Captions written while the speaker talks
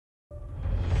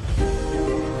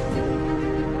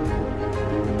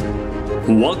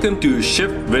Welcome to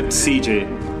Shift with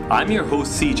CJ. I'm your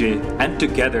host CJ, and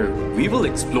together we will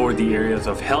explore the areas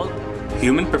of health,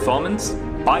 human performance,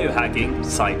 biohacking,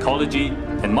 psychology,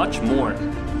 and much more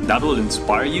that will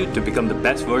inspire you to become the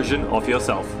best version of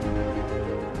yourself.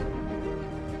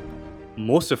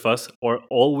 Most of us are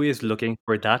always looking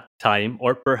for that time,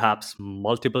 or perhaps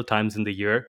multiple times in the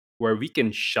year, where we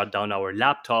can shut down our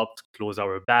laptops, close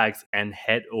our bags, and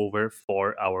head over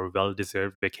for our well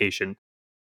deserved vacation.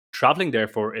 Traveling,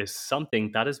 therefore, is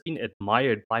something that has been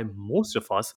admired by most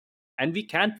of us, and we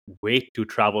can't wait to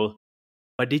travel.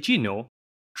 But did you know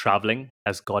traveling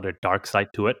has got a dark side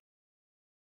to it?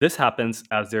 This happens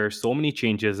as there are so many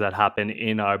changes that happen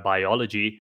in our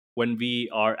biology when we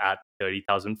are at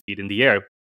 30,000 feet in the air.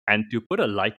 And to put a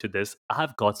light to this, I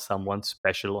have got someone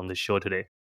special on the show today.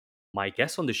 My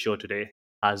guest on the show today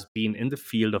has been in the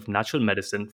field of natural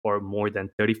medicine for more than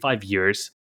 35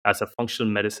 years as a functional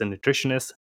medicine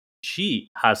nutritionist. She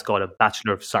has got a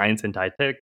Bachelor of Science in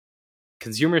Dietetic,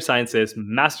 Consumer Sciences,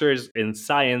 Masters in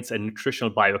Science and Nutritional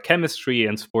Biochemistry,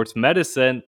 and Sports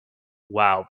Medicine.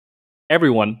 Wow.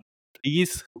 Everyone,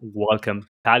 please welcome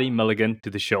Patty Milligan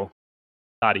to the show.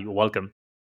 Patty, welcome.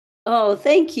 Oh,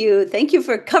 thank you. Thank you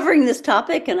for covering this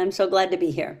topic, and I'm so glad to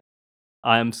be here.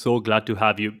 I am so glad to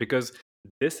have you because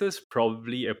this is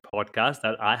probably a podcast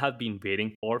that I have been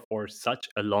waiting for such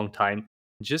a long time,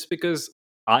 just because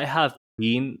I have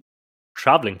been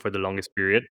traveling for the longest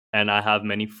period and I have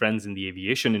many friends in the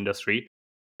aviation industry.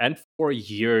 And for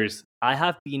years, I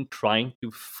have been trying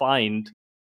to find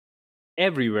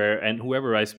everywhere and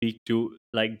whoever I speak to,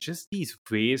 like just these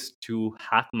ways to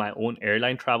hack my own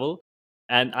airline travel.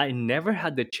 And I never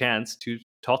had the chance to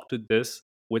talk to this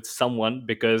with someone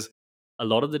because a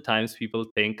lot of the times people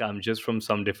think I'm just from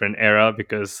some different era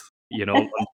because, I'm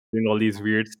doing all these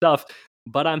weird stuff.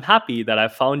 But I'm happy that I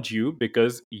found you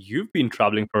because you've been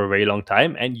traveling for a very long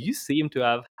time and you seem to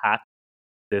have hacked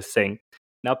this thing.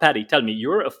 Now, Patty, tell me,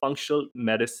 you're a functional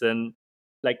medicine,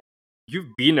 like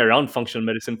you've been around functional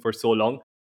medicine for so long.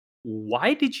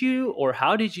 Why did you or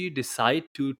how did you decide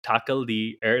to tackle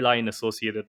the airline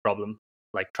associated problem,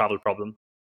 like travel problem?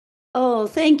 Oh,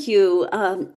 thank you.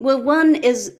 Well, one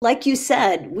is, like you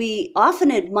said, we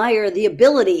often admire the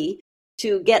ability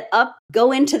to get up,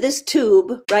 go into this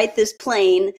tube, right, this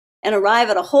plane, and arrive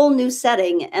at a whole new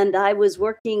setting. And I was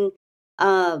working,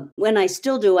 when I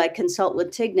still do, I consult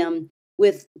with Tignum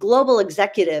with global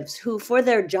executives who, for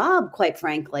their job, quite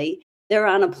frankly, they're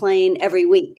on a plane every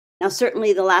week. Now,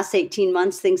 certainly the last 18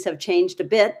 months, things have changed a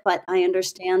bit, but I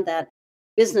understand that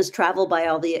business travel by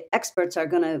all the experts are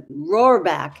going to roar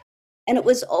back. And it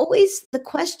was always the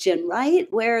question, right?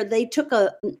 Where they took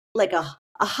a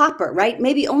hopper, right?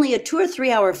 Maybe only a 2 or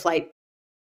 3 hour flight.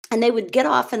 And they would get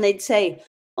off and they'd say,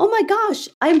 "Oh my gosh,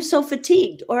 I'm so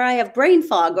fatigued," or "I have brain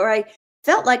fog," or "I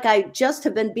felt like I just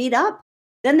have been beat up."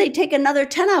 Then they take another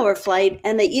 10-hour flight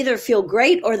and they either feel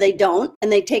great or they don't.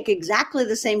 And they take exactly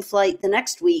the same flight the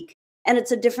next week. And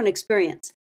it's a different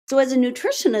experience. So as a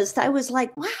nutritionist, I was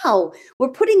like, wow, we're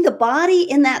putting the body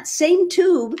in that same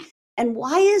tube. And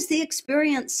why is the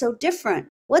experience so different?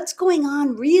 What's going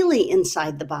on really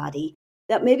inside the body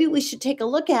that maybe we should take a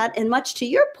look at? And much to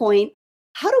your point,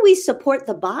 how do we support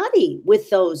the body with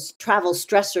those travel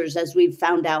stressors, as we've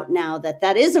found out now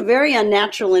that is a very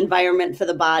unnatural environment for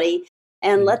the body?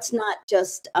 And Mm. let's not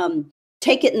just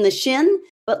take it in the shin,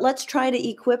 but let's try to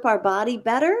equip our body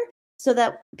better so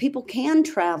that people can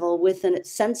travel with a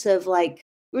sense of like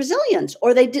resilience,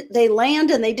 or they land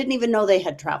and they didn't even know they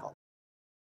had traveled.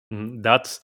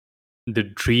 That's the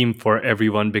dream for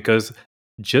everyone because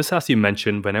just as you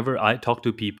mentioned, whenever I talk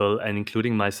to people and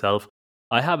including myself,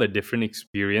 I have a different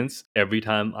experience every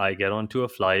time I get onto a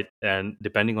flight. And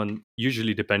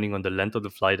usually depending on the length of the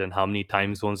flight and how many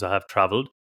time zones I have traveled,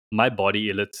 my body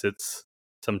elicits.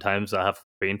 Sometimes I have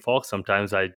brain fog.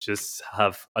 Sometimes I just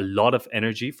have a lot of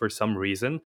energy for some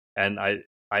reason. And I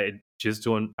just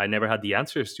don't, I never had the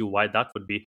answers to why that would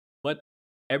be. But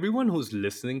everyone who's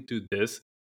listening to this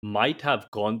might have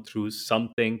gone through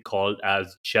something called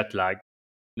as jet lag.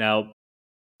 Now,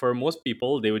 for most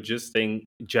people, they would just think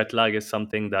jet lag is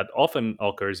something that often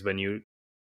occurs when you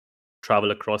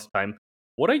travel across time.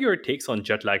 What are your takes on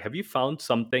jet lag? Have you found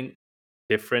something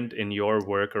different in your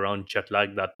work around jet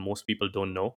lag that most people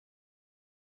don't know?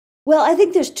 Well, I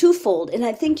think there's twofold, and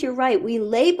I think you're right. We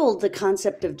labeled the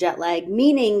concept of jet lag,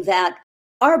 meaning that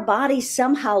our body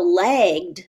somehow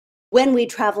lagged when we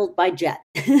traveled by jet,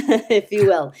 if you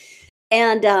will.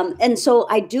 And so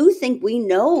I do think we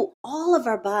know all of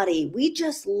our body. We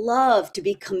just love to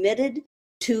be committed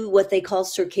to what they call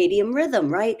circadian rhythm,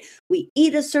 right? We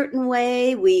eat a certain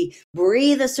way, we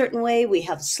breathe a certain way, we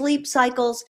have sleep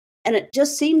cycles. And it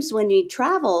just seems when you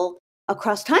travel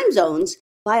across time zones,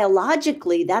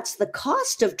 biologically, that's the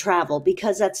cost of travel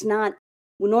because that's not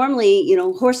normally,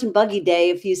 horse and buggy day,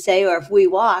 if you say, or if we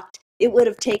walked, it would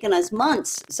have taken us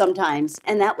months sometimes.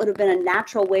 And that would have been a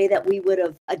natural way that we would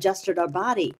have adjusted our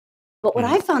body. But what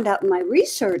I Mhm. found out in my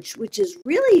research, which is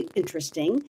really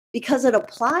interesting because it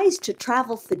applies to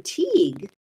travel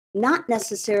fatigue, not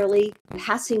necessarily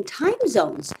passing time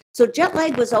zones. So jet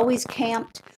lag was always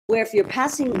camped where if you're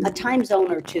passing a time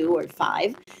zone or two or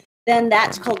five, then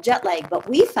that's called jet lag. But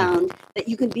we Mhm. found that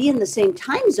you can be in the same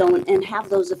time zone and have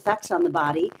those effects on the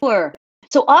body. Sure.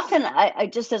 So often, I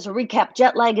just as a recap,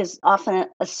 jet lag is often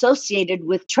associated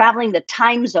with traveling the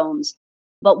time zones.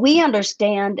 But we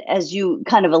understand, as you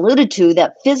kind of alluded to,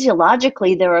 that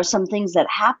physiologically there are some things that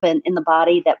happen in the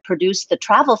body that produce the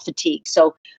travel fatigue.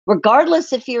 So,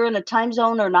 regardless if you're in a time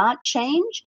zone or not,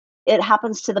 change, it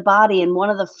happens to the body. And one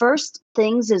of the first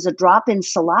things is a drop in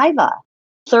saliva,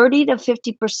 30 to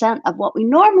 50% of what we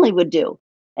normally would do.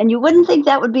 And you wouldn't think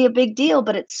that would be a big deal,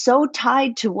 but it's so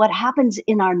tied to what happens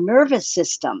in our nervous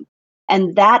system.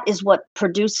 And that is what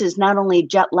produces not only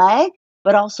jet lag,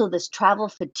 but also this travel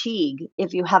fatigue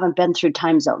if you haven't been through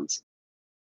time zones.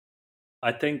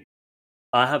 I think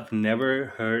I have never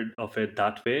heard of it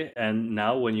that way. And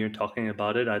now, when you're talking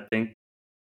about it, I think,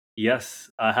 yes,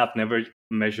 I have never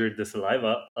measured the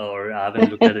saliva, or I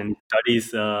haven't looked at any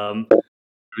studies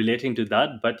relating to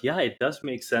that. But yeah, it does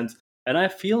make sense. And I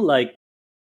feel like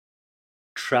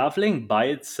traveling by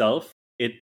itself,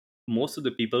 it most of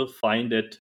the people find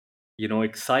it,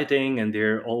 exciting, and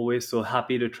they're always so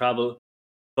happy to travel.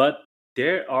 But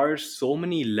there are so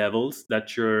many levels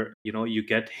that you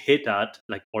get hit at,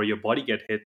 like, or your body gets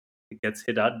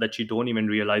hit at, that you don't even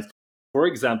realize. For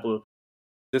example,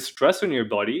 the stress on your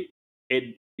body,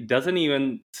 it doesn't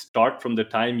even start from the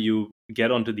time you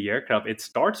get onto the aircraft. It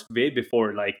starts way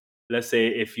before. Like, let's say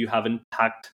if you haven't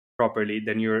packed properly,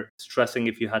 then you're stressing.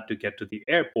 If you had to get to the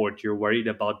airport, you're worried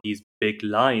about these big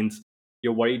lines.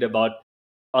 You're worried about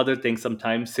other things.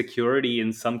 Sometimes security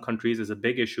in some countries is a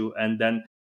big issue. And then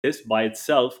this by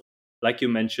itself, like you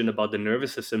mentioned about the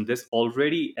nervous system, this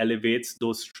already elevates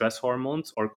those stress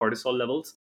hormones or cortisol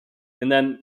levels. And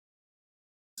then,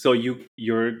 so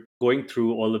you're going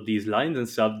through all of these lines and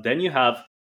stuff. Then you have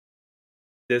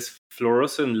this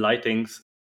fluorescent lightings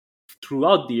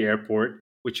throughout the airport,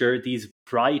 which are these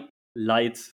bright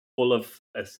lights full of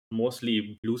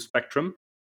mostly blue spectrum,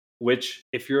 which,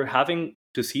 if you're having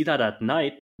to see that at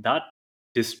night, that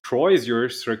destroys your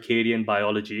circadian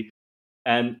biology.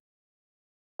 And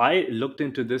I looked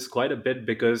into this quite a bit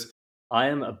because I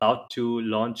am about to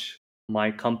launch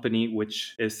my company,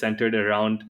 which is centered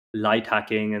around light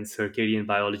hacking and circadian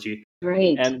biology.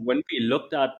 Great. And when we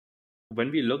looked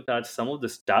at some of the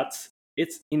stats,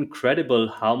 it's incredible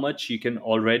how much you can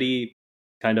already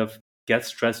kind of get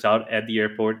stressed out at the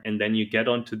airport, and then you get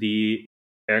onto the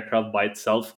aircraft by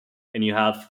itself, and you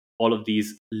have all of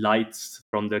these lights,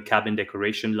 from the cabin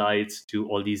decoration lights to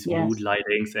all these mood Yes.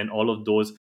 lightings, and all of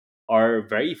those are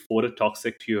very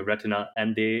phototoxic to your retina,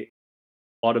 and they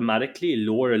automatically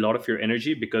lower a lot of your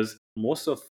energy, because most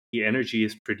of the energy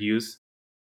is produced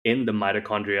in the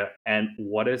mitochondria. And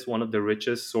what is one of the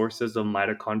richest sources of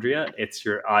mitochondria? It's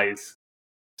your eyes.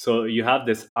 So you have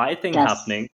this eye thing Yes.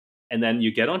 happening, and then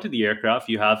you get onto the aircraft.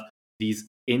 You have these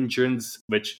engines,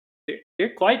 which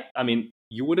they're quite. I mean,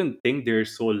 you wouldn't think they're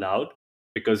so loud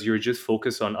because you're just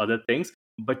focused on other things.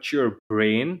 But your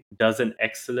brain does an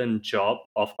excellent job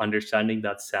of understanding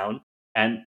that sound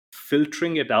and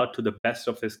filtering it out to the best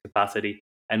of its capacity.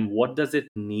 And what does it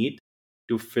need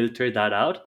to filter that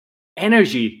out?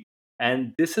 Energy.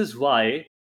 And this is why,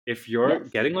 if you're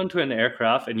Yes. getting onto an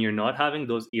aircraft and you're not having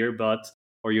those earbuds,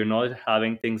 or you're not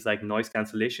having things like noise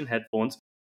cancellation headphones,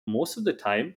 most of the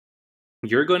time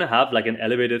you're going to have like an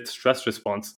elevated stress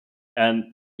response.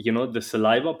 And the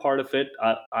saliva part of it,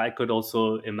 I could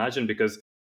also imagine, because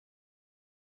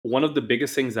one of the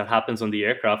biggest things that happens on the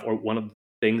aircraft, or one of the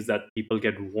things that people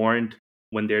get warned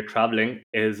when they're traveling,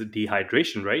 is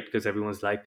dehydration, right? Because everyone's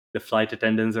like, the flight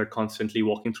attendants are constantly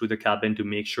walking through the cabin to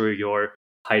make sure you're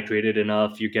hydrated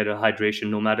enough. You get a hydration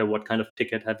no matter what kind of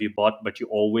ticket have you bought, but you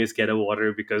always get a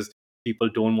water, because people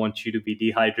don't want you to be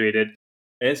dehydrated.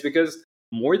 And it's because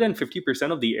more than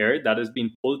 50% of the air that is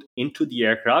being pulled into the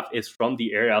aircraft is from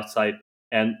the air outside.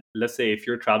 And let's say if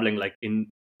you're traveling like in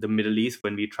the Middle East,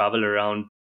 when we travel around,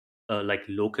 like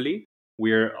locally,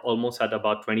 we're almost at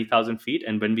about 20,000 feet.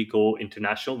 And when we go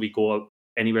international, we go up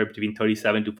anywhere between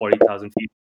 37 to 40,000 feet.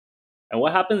 And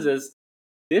what happens is,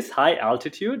 this high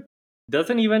altitude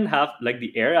doesn't even have, like,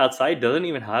 the air outside doesn't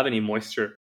even have any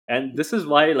moisture. And this is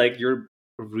why, like, you're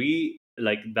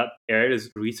like that air is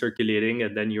recirculating,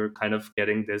 and then you're kind of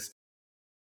getting this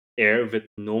air with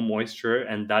no moisture,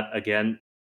 and that again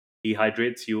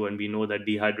dehydrates you. And we know that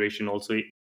dehydration also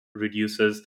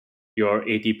reduces your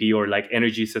ATP, or like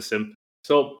energy system.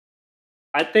 So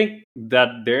I think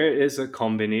that there is a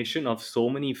combination of so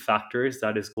many factors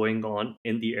that is going on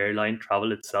in the airline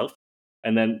travel itself.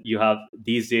 And then you have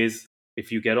these days,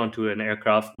 if you get onto an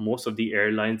aircraft, most of the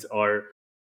airlines are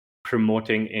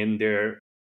promoting in their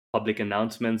public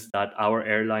announcements that our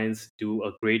airlines do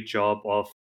a great job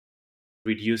of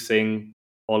reducing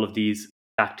all of these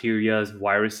bacteria,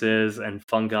 viruses, and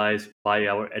fungi by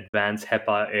our advanced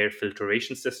HEPA air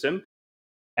filtration system.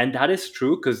 And that is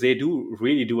true because they do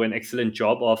really do an excellent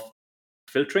job of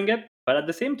filtering it. But at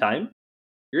the same time,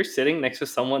 you're sitting next to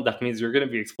someone, that means you're going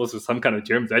to be exposed to some kind of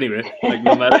germs anyway, like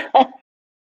no matter.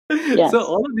 So Yes.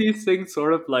 all of these things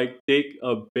sort of like take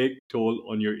a big toll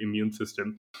on your immune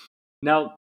system.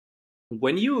 Now,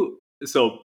 when you,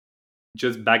 so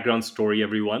just background story,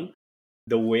 everyone.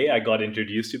 The way I got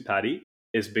introduced to Patty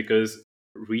is because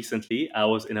recently I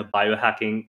was in a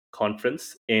biohacking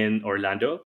conference in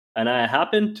Orlando, and I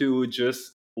happened to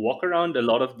just walk around a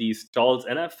lot of these stalls,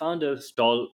 and I found a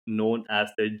stall known as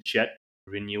the Jet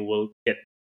Renewal Kit.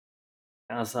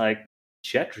 I was like,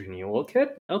 Jet Renewal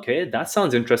Kit? Okay, that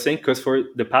sounds interesting, because for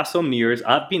the past so many years,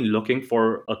 I've been looking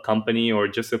for a company or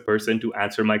just a person to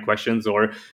answer my questions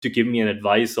or to give me an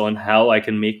advice on how I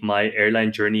can make my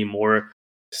airline journey more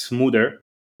smoother.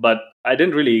 But I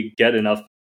didn't really get enough.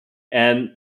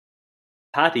 And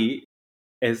Patty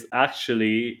is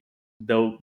actually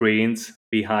the brains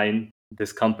behind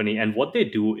this company. And what they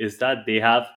do is that they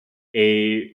have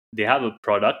a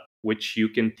product which you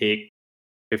can take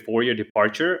before your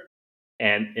departure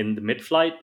and in the mid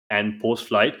flight and post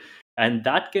flight. And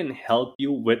that can help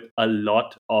you with a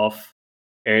lot of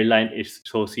airline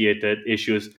associated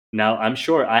issues. Now, I'm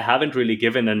sure I haven't really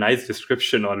given a nice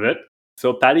description on it.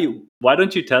 So, Patty, why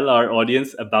don't you tell our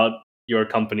audience about your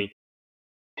company?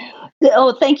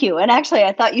 Oh, thank you. And actually,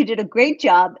 I thought you did a great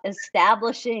job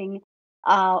establishing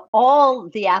all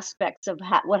the aspects of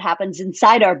what happens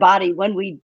inside our body when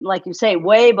we, like you say,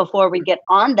 way before we get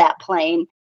on that plane,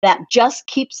 that just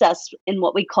keeps us in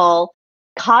what we call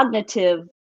cognitive,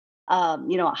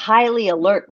 highly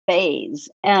alert phase.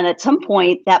 And at some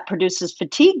point, that produces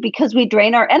fatigue because we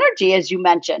drain our energy, as you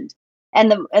mentioned. And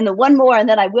the one more, and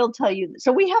then I will tell you.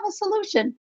 So we have a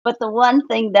solution. But the one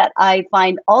thing that I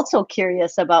find also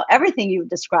curious about everything you've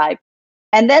described,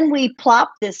 and then we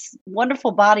plop this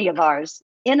wonderful body of ours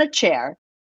in a chair,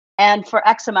 and for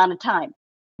X amount of time.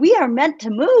 We are meant to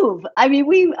move. I mean,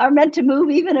 we are meant to move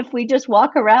even if we just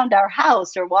walk around our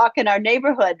house or walk in our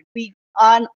neighborhood.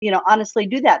 Honestly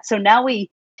do that. So now we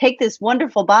take this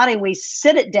wonderful body, we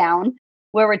sit it down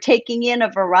where we're taking in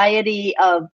a variety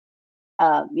of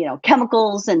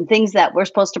chemicals and things that we're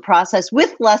supposed to process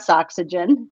with less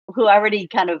oxygen, who already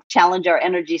kind of challenge our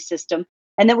energy system.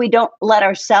 And then we don't let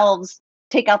ourselves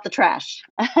take out the trash.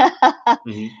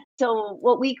 Mhm. So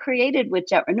what we created with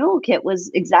Jet Renewal Kit was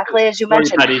exactly as you Sorry,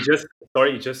 mentioned.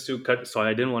 Patty. Just to cut.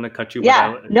 Sorry, I didn't want to cut you, but I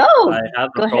Yeah, no, I have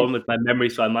a go ahead. problem with my memory,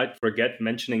 so I might forget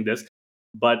mentioning this.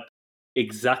 But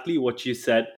exactly what you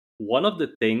said. One of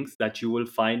the things that you will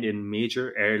find in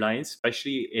major airlines,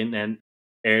 especially in an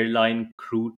airline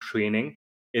crew training,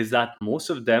 is that most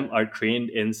of them are trained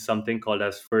in something called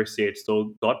as first aid.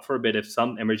 So, God forbid, if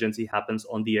some emergency happens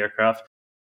on the aircraft,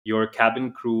 your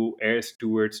cabin crew, air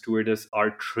steward, stewardess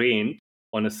are trained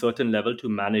on a certain level to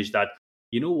manage that.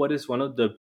 You know what is one of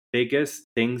the biggest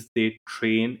things they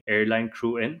train airline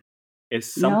crew in?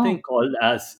 Is something No. called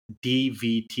as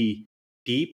DVT,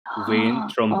 deep vein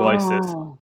thrombosis.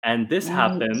 Oh, And this right.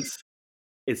 happens,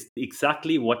 it's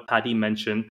exactly what Patty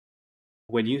mentioned.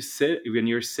 When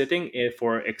you're sitting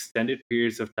for extended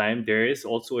periods of time, there is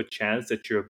also a chance that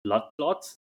your blood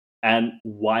clots. And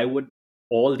why would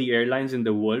all the airlines in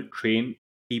the world train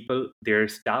people, their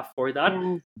staff, for that?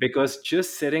 Yeah. Because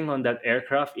just sitting on that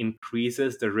aircraft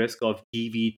increases the risk of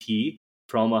DVT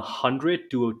from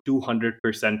 100 to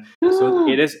 200%. So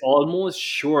it is almost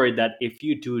sure that if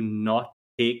you do not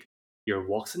take your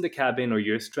walks in the cabin, or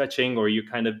you're stretching, or you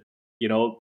kind of you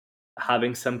know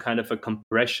having some kind of a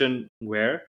compression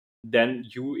wear, then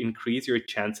you increase your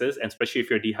chances. And especially if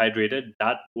you're dehydrated,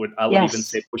 I would even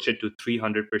say Yes. push it to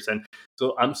 300%.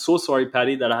 So I'm so sorry,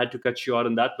 Patty, that I had to cut you out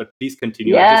on that, but please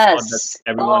continue. I just thought that Yes.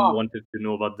 everyone Oh, wanted to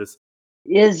know about this.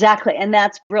 exactly. And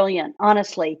that's brilliant,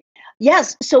 honestly.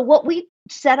 Yes. So, what we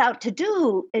set out to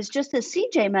do is just as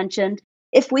CJ mentioned,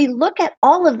 if we look at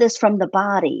all of this from the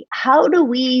body, how do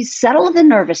we settle the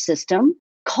nervous system,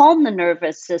 calm the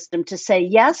nervous system to say,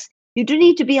 yes, you do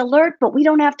need to be alert, but we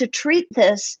don't have to treat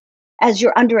this as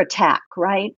you're under attack,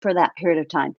 right, for that period of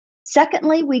time.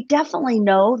 Secondly, we definitely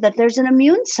know that there's an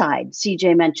immune side,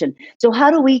 CJ mentioned. So,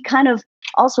 how do we kind of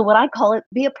also, what I call it,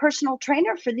 be a personal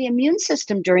trainer for the immune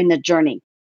system during the journey?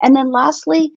 And then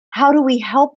lastly, how do we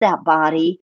help that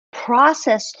body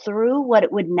process through what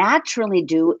it would naturally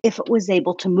do if it was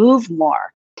able to move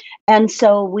more? And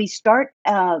so we start,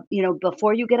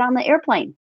 before you get on the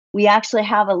airplane, we actually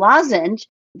have a lozenge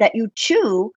that you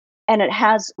chew, and it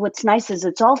has what's nice is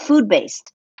it's all food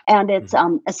based, and it's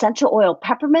Mhm. essential oil,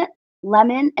 peppermint,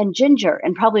 lemon, and ginger.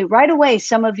 And probably right away,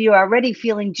 some of you are already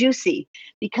feeling juicy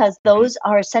because Mhm. those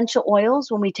are essential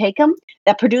oils when we take them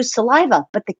that produce saliva.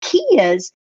 But the key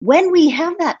is when we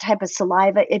have that type of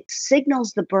saliva, it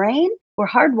signals the brain, we're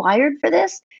hardwired for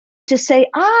this, to say,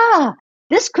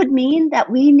 this could mean that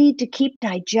we need to keep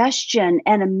digestion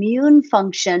and immune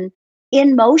function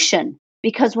in motion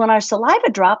because when our saliva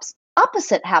drops,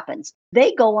 opposite happens.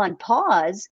 They go on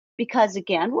pause because,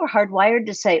 again, we're hardwired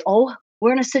to say, oh,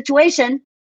 we're in a situation.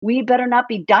 We better not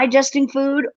be digesting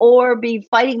food or be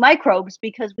fighting microbes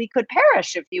because we could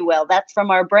perish, if you will. That's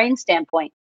from our brain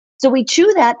standpoint. So we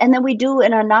chew that and then we do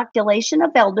an inoculation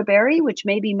of elderberry, which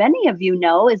maybe many of you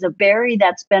know is a berry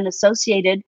that's been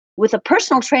associated with a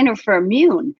personal trainer for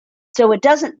immune. So it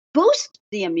doesn't boost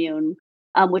the immune,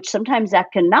 which sometimes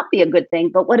that can not be a good thing.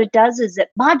 But what it does is it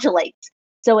modulates.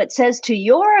 So it says to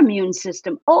your immune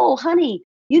system, oh, honey,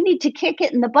 you need to kick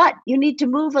it in the butt. You need to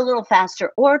move a little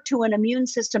faster. Or to an immune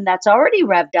system that's already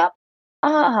revved up,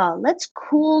 let's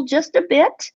cool just a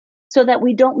bit so that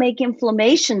we don't make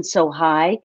inflammation so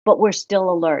high, but we're still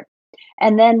alert.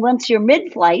 And then once you're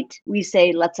mid flight, we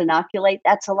say, let's inoculate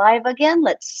that saliva again.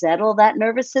 Let's settle that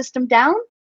nervous system down.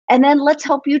 And then let's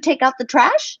help you take out the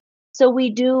trash. So we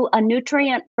do a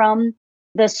nutrient from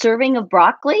the serving of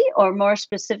broccoli, or more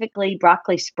specifically,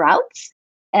 broccoli sprouts.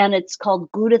 And it's called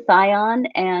glutathione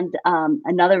and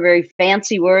another very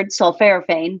fancy word,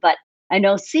 sulforaphane. But I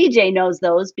know CJ knows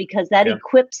those because that Yeah.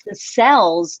 equips the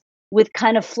cells with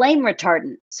kind of flame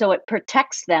retardant. So it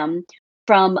protects them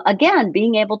from, again,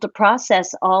 being able to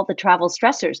process all the travel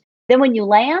stressors. Then when you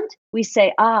land, we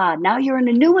say, now you're in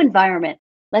a new environment.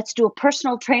 Let's do a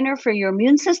personal trainer for your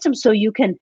immune system so you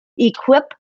can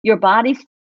equip your body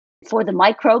for the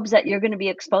microbes that you're going to be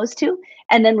exposed to.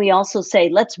 And then we also say,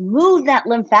 let's move that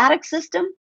lymphatic system.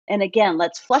 And again,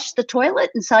 let's flush the toilet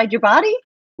inside your body,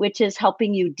 which is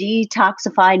helping you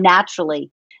detoxify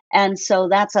naturally. And so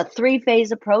that's a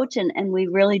 3-phase approach. And we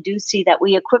really do see that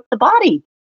we equip the body.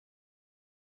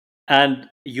 And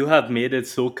you have made it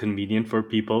so convenient for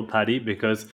people, Patty,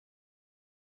 because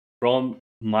from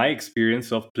my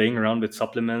experience of playing around with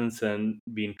supplements and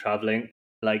being traveling,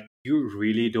 like you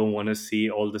really don't want to see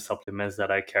all the supplements that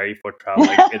I carry for travel.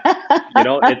 Like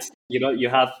you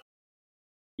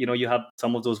have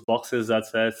some of those boxes that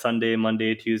says Sunday,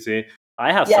 Monday, Tuesday.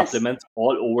 I have Yes. supplements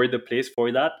all over the place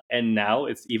for that, and now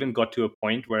it's even got to a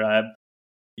point where I'm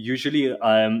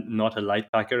not a light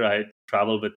packer. I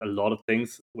travel with a lot of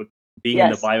things. With being in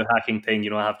the Yes. biohacking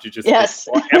thing, I have to just take Yes.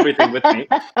 everything with me.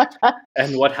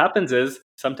 And what happens is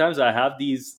sometimes I have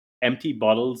these empty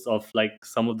bottles of like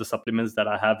some of the supplements that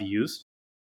I have used,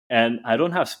 and I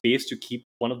don't have space to keep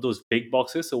one of those big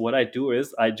boxes. So what I do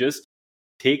is I just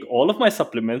take all of my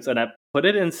supplements and I put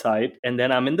it inside, and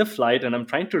then I'm in the flight and I'm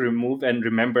trying to remove and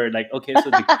remember, like, okay, so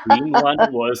the green one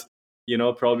was,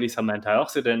 probably some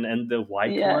antioxidant, and the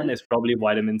white one Yes. is probably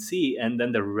vitamin C, and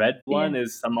then the red one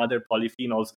is some other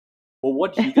polyphenols. But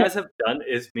what you guys have done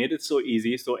is made it so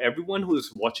easy. So everyone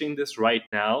who's watching this right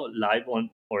now, live on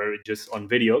or just on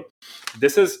video,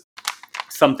 this is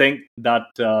something that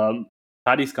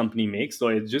Patty's company makes. So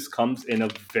it just comes in a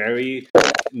very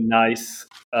nice,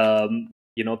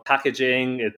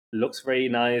 packaging. It looks very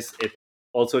nice. It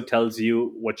also tells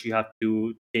you what you have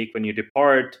to take when you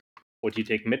depart, what you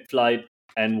take mid-flight,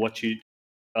 and what you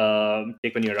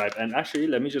take when you arrive. And actually,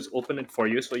 let me just open it for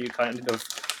you so you kind of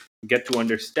get to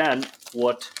understand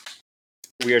what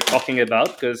we are talking about,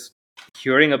 because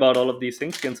hearing about all of these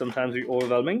things can sometimes be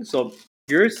overwhelming. So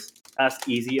here's as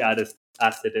easy as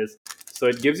it is. So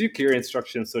it gives you clear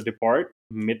instructions. So depart,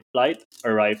 mid-flight,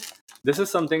 arrive. This is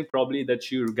something probably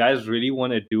that you guys really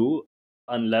want to do,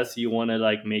 unless you want to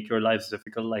like make your lives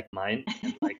difficult like mine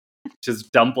and like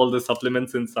just dump all the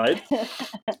supplements inside.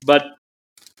 But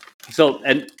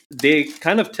and they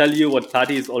kind of tell you what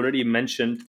Patty has already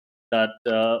mentioned, that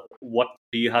what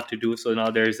do you have to do. So now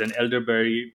there's an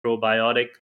elderberry probiotic,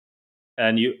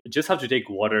 and you just have to take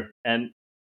water. And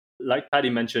like Patty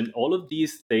mentioned, all of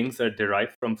these things are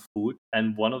derived from food.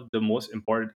 And one of the most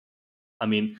important, I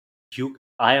mean,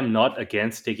 I am not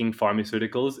against taking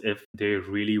pharmaceuticals if they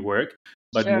really work,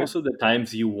 but Sure. most of the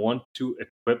times you want to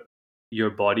equip your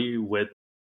body with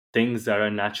things that are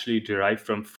naturally derived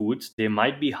from foods, they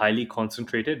might be highly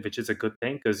concentrated, which is a good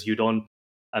thing because you don't,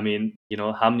 I mean,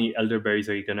 how many elderberries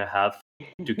are you going to have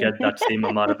to get that same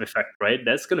amount of effect, right?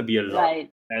 That's going to be a lot. Right.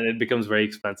 And it becomes very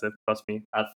expensive. Trust me,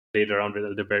 I've played around with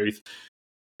elderberries.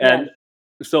 Yes. And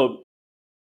so,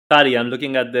 Patty, I'm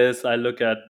looking at this. I look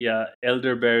at, yeah,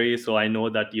 elderberry. So I know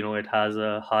that, it has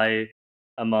a high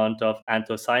amount of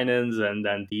anthocyanins, and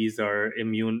then these are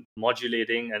immune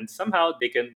modulating, and somehow they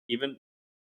can even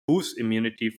boost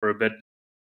immunity for a bit.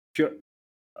 Sure.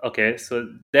 Okay, so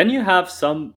then you have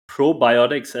some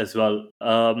probiotics as well.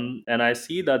 And I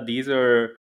see that these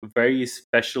are very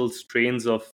special strains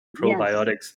of Yes.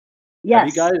 probiotics. Have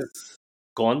you Yes. guys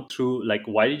gone through, like,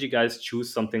 why did you guys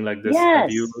choose something like this? Have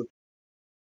you? Yes.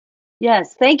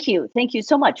 Yes, thank you. Thank you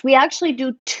so much. We actually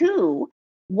do two.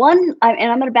 One,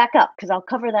 and I'm going to back up because I'll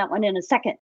cover that one in a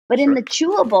second. But in the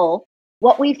Sure. chewable,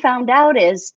 what we found out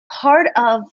is part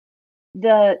of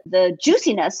the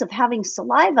juiciness of having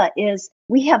saliva is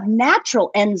we have natural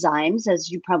enzymes,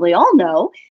 as you probably all know,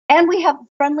 and we have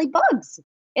friendly bugs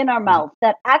in our Mhm. mouth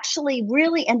that actually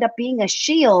really end up being a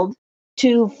shield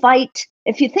to fight.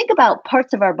 If you think about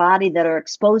parts of our body that are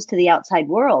exposed to the outside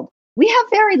world, we have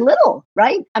very little,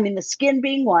 right? I mean, the skin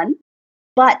being one,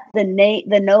 but the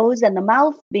nose and the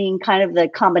mouth being kind of the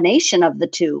combination of the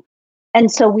two.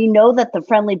 And so we know that the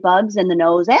friendly bugs in the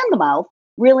nose and the mouth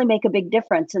really make a big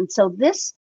difference. And so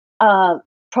this uh,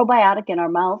 probiotic in our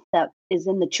mouth that is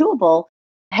in the chewable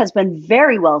has been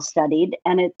very well studied,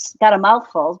 and it's got a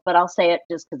mouthful, but I'll say it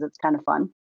just because it's kind of fun.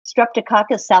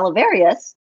 Streptococcus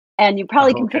salivarius, and you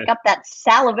probably can Okay. pick up that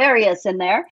salivarius in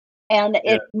there, and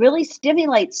Yeah. it really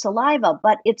stimulates saliva,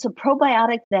 but it's a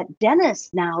probiotic that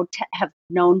dentists now have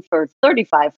known for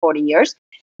 35, 40 years,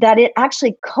 that it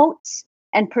actually coats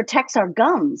and protects our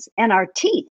gums and our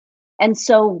teeth. And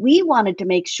so we wanted to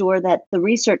make sure that the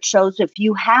research shows if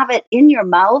you have it in your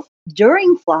mouth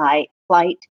during flight,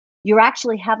 you're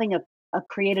actually having a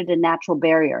created a natural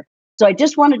barrier. So I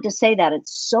just wanted to say that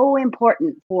it's so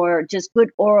important for just good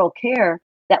oral care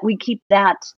that we keep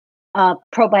that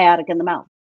probiotic in the mouth.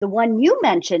 The one you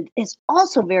mentioned is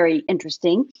also very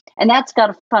interesting, and that's got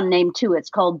a fun name too.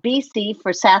 It's called BC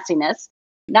for sassiness,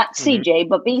 not Hmm. CJ,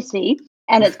 but BC,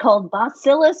 and it's called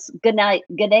Bacillus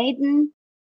gonadin.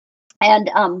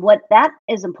 And what that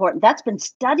is important, that's been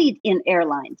studied in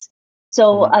airlines.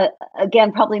 So Hmm.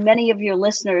 again, probably many of your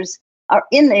listeners are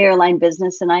in the airline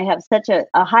business, and I have such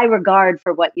a high regard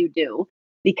for what you do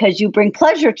because you bring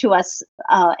pleasure to us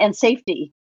and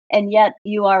safety, and yet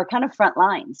you are kind of front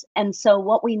lines. And so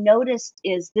what we noticed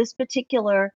is this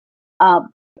particular, uh,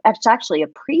 it's actually a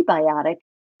prebiotic,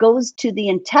 goes to the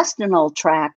intestinal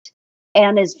tract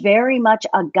and is very much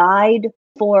a guide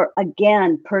for,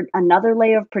 again, another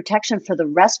layer of protection for the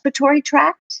respiratory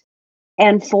tract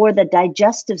and for the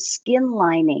digestive skin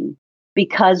lining,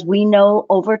 because we know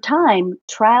over time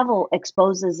travel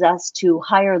exposes us to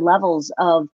higher levels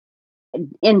of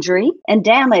injury and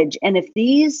damage. And if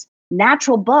these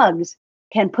natural bugs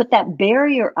can put that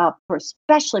barrier up, for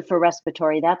especially for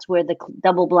respiratory, that's where the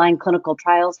double-blind clinical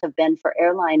trials have been for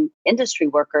airline industry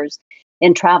workers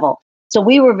in travel. So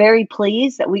we were very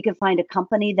pleased that we could find a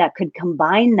company that could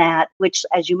combine that, which,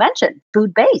 as you mentioned,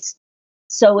 food-based.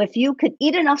 So if you could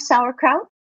eat enough sauerkraut,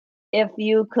 if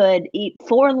you could eat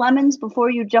 4 lemons before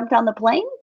you jumped on the plane,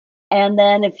 and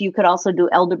then if you could also do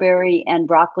elderberry and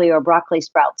broccoli or broccoli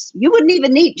sprouts. You wouldn't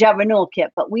even need Javanul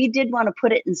kit, but we did want to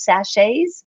put it in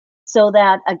sachets so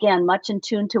that, again, much in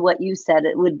tune to what you said,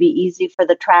 it would be easy for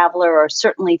the traveler or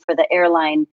certainly for the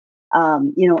airline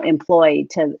employee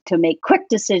to make quick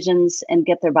decisions and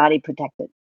get their body protected.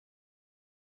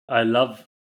 I love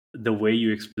the way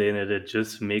you explain it. It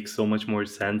just makes so much more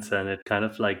sense, and it kind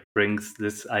of like brings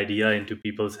this idea into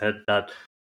people's head that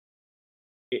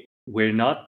we're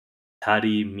not,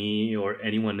 Patty, me, or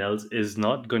anyone else is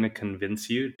not going to convince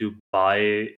you to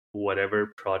buy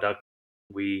whatever product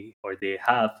we or they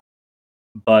have,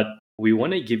 but we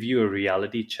want to give you a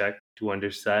reality check to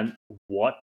understand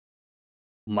what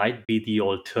might be the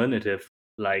alternative,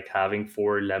 like having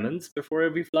 4 lemons before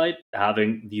every flight,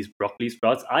 having these broccoli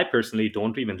sprouts. I personally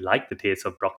don't even like the taste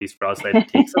of broccoli sprouts. It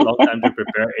takes a long time to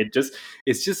prepare.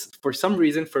 It's just for some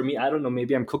reason for me, I don't know,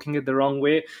 maybe I'm cooking it the wrong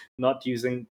way, not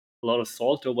using a lot of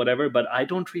salt or whatever, but I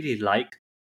don't really like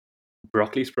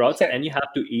broccoli sprouts, Sure. and you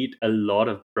have to eat a lot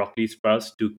of broccoli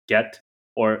sprouts to get,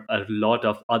 or a lot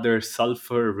of other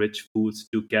sulfur rich foods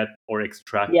to get or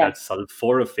extract that Yes.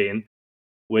 sulforaphane,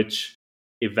 which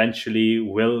eventually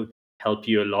will help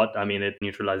you a lot. I mean, it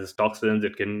neutralizes toxins.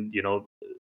 It can,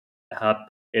 have,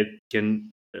 it can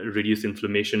reduce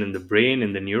inflammation in the brain,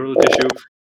 in the neural tissue.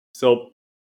 So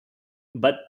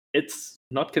but it's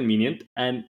not convenient.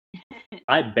 And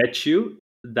I bet you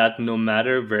that no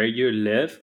matter where you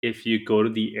live, if you go to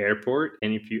the airport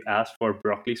and if you ask for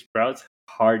broccoli sprouts,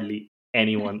 hardly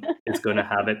anyone is going to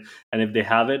have it. And if they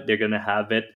have it, they're going to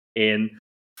have it in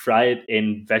fried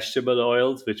in vegetable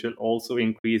oils, which will also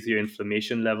increase your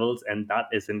inflammation levels, and that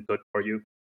isn't good for you.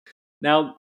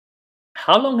 Now,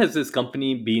 how long has this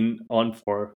company been on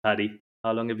for, Patty?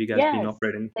 How long have you guys been Yes,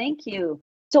 operating? thank you.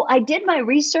 So I did my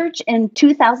research in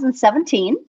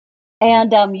 2017,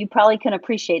 Mhm. and you probably can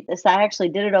appreciate this. I actually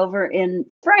did it over in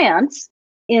France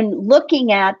in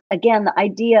looking at, again, the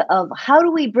idea of how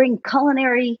do we bring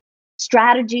culinary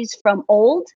strategies from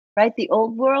old, right, the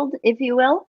old world, if you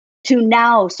will, to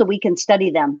now so we can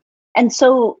study them. And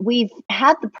so we've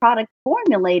had the product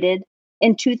formulated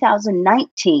in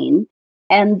 2019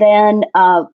 and then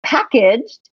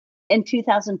packaged in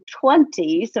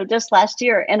 2020, so just last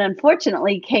year, and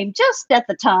unfortunately came just at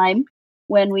the time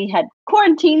when we had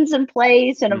quarantines in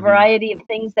place and a Mhm. variety of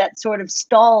things that sort of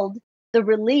stalled the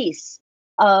release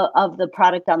of the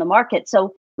product on the market.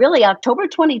 So really, October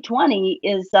 2020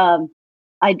 is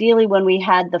ideally when we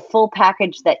had the full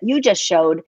package that you just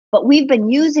showed. But we've been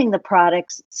using the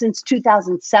products since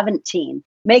 2017,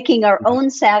 making our Mhm. own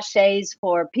sachets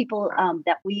for people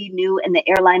that we knew in the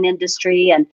airline industry.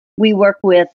 And we work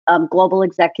with global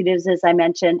executives, as I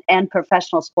mentioned, and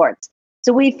professional sports.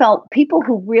 So we felt people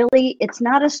who really, it's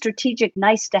not a strategic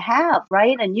nice to have,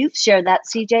 right? And you've shared that,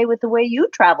 CJ, with the way you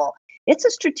travel. It's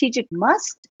a strategic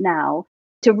must now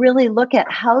to really look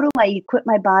at how do I equip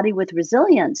my body with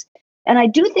resilience. And I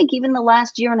do think even the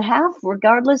last year and a half,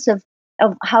 regardless of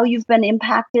how you've been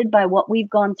impacted by what we've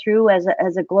gone through as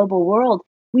a global world,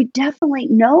 we definitely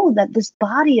know that this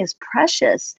body is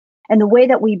precious and the way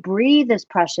that we breathe is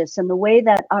precious and the way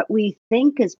that we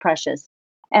think is precious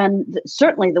and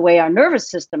certainly the way our nervous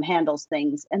system handles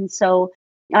things. And so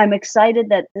I'm excited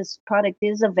that this product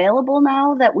is available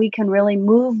now, that we can really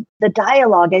move the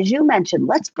dialogue, as you mentioned.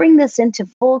 Let's bring this into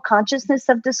full consciousness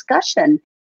of discussion.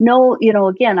 No,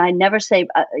 again, I never say,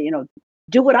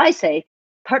 do what I say,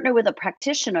 partner with a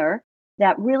practitioner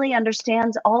that really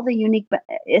understands all the unique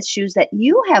issues that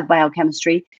you have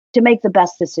biochemistry to make the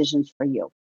best decisions for you.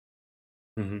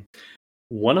 Mhm.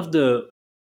 One of the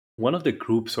one of the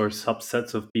groups or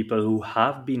subsets of people who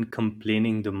have been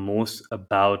complaining the most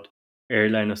about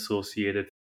airline associated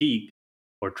fatigue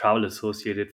or travel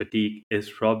associated fatigue is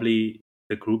probably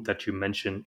the group that you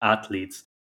mentioned, athletes.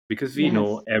 Because we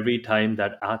know Yes. every time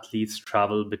that athletes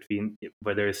travel between,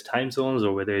 whether it's time zones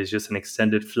or whether it's just an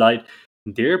extended flight,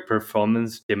 their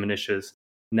performance diminishes.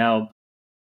 Now,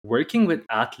 working with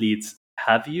athletes,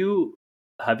 have you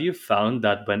found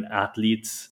that when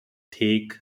athletes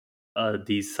take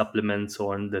these supplements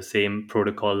on the same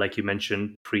protocol, like you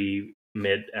mentioned, pre,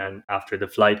 mid, and after the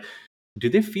flight, do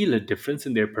they feel a difference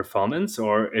in their performance,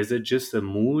 or is it just a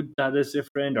mood that is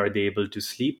different? Are they able to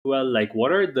sleep well? Like,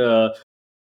 what are the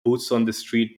boots on the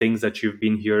street things that you've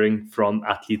been hearing from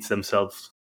athletes themselves?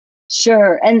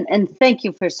 Sure. And thank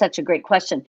you for such a great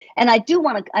question. And I do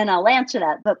want to, and I'll answer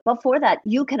that. But before that,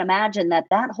 you can imagine that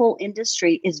that whole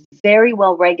industry is very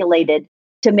well regulated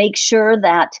to make sure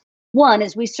that one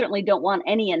is we certainly don't want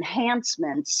any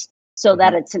enhancements so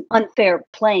that Hmm. it's an unfair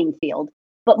playing field.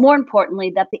 But more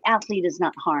importantly, that the athlete is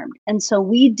not harmed. And so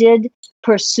we did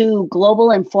pursue global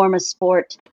Informa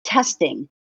Sport testing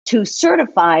to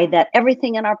certify that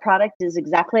everything in our product is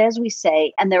exactly as we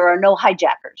say, and there are no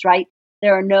hijackers, right?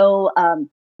 There are no,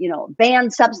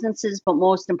 banned substances, but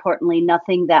most importantly,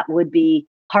 nothing that would be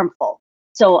harmful.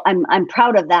 So I'm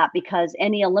proud of that because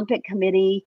any Olympic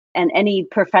committee and any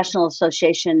professional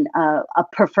association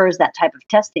prefers that type of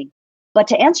testing. But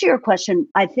to answer your question,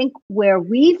 I think where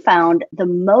we found the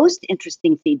most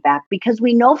interesting feedback, because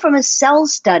we know from a cell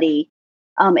study,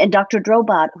 and Dr.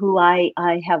 Drobot, who I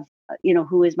have,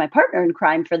 who is my partner in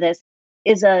crime for this,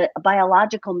 is a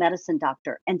biological medicine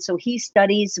doctor. And so he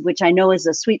studies, which I know is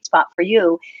a sweet spot for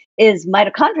you, is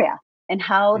mitochondria and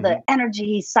how the Hmm.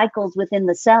 energy cycles within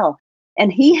the cell.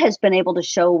 And he has been able to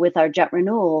show with our Jet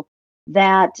Renewal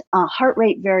that heart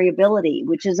rate variability,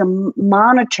 which is a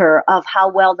monitor of how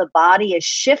well the body is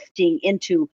shifting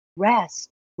into rest,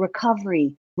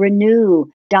 recovery, renew,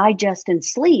 digest, and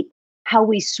sleep, how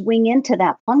we swing into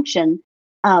that function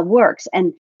works.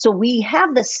 And so we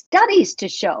have the studies to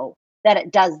show that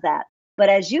it does that. But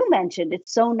as you mentioned,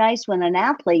 it's so nice when an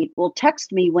athlete will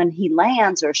text me when he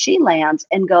lands or she lands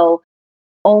and go,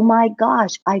 "Oh my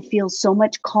gosh, I feel so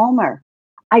much calmer.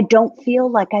 I don't feel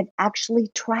like I've actually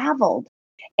traveled."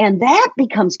 And that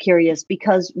becomes curious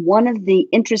because one of the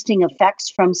interesting effects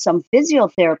from some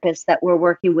physiotherapists that we're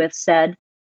working with said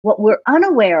What we're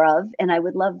unaware of, and I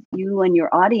would love you and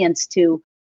your audience to,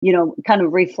 kind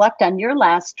of reflect on your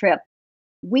last trip.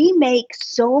 We make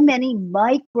so many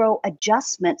micro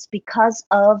adjustments because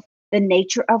of the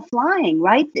nature of flying,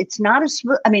 right? It's not a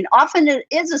smooth, I mean, often it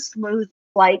is a smooth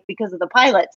flight because of the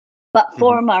pilots, but Mhm.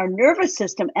 for our nervous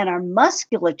system and our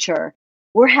musculature,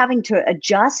 we're having to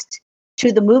adjust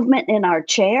to the movement in our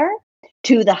chair,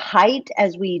 to the height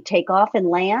as we take off and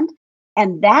land.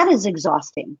 And that is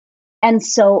exhausting. And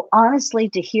so, honestly,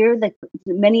 to hear that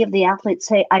many of the athletes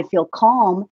say, I feel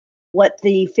calm, what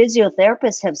the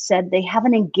physiotherapists have said, they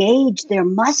haven't engaged their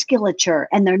musculature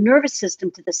and their nervous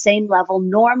system to the same level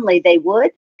normally they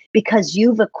would, because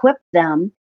you've equipped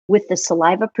them with the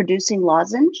saliva producing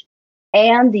lozenge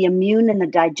and the immune and the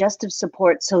digestive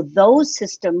support, so those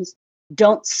systems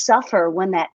don't suffer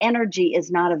when that energy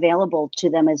is not available to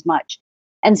them as much.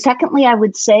 And secondly, I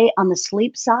would say on the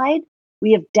sleep side,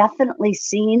 we have definitely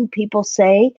seen people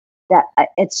say that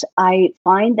I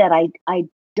find that I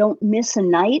don't miss a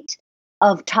night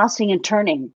of tossing and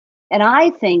turning. And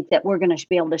I think that we're going to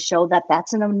be able to show that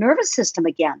that's in the nervous system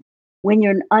again. When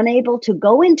you're unable to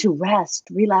go into rest,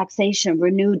 relaxation,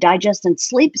 renew, digest, and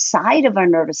sleep side of our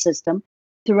nervous system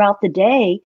throughout the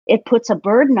day, it puts a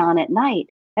burden on at night.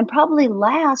 And probably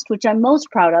last, which I'm most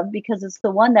proud of because it's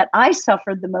the one that I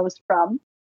suffered the most from,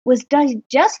 was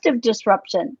digestive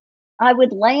disruption. I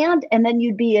would land and then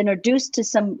you'd be introduced to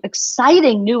some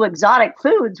exciting new exotic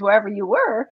foods wherever you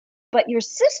were, but your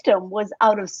system was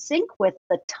out of sync with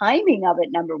the timing of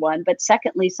it, number one. But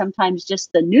secondly, sometimes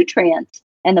just the nutrients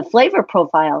and the flavor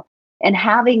profile, and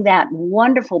having that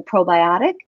wonderful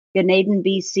probiotic, Ganadin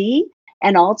BC,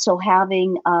 and also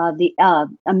having the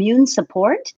immune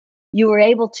support, you were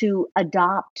able to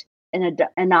adopt and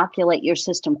inoculate your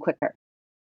system quicker.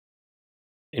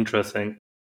 Interesting.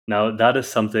 Now, that is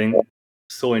something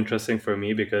so interesting for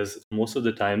me because most of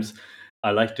the times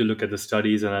I like to look at the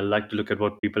studies and I like to look at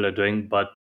what people are doing,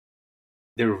 but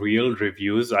the real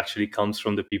reviews actually comes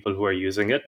from the people who are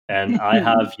using it. And I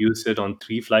have used it on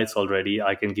 3 flights already.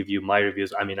 I can give you my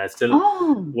reviews. I mean, I still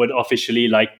Oh, would officially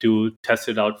like to test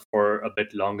it out for a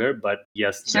bit longer, but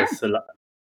yes, sure.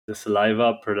 the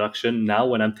saliva production. Now,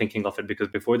 when I'm thinking of it, because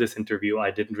before this interview,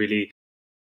 I didn't really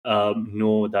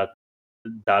know that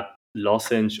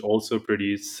lozenge also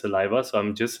produce saliva. So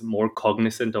I'm just more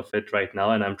cognizant of it right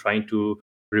now, and I'm trying to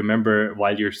remember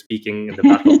while you're speaking in the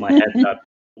back of my head that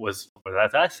was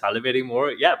I salivating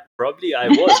more? Yeah, probably I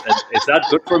was. And is that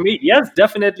good for me? Yes,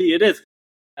 definitely it is.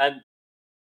 And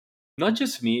not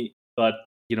just me, but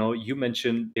you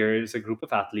mentioned there is a group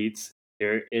of athletes.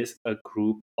 There is a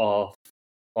group of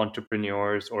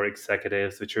entrepreneurs or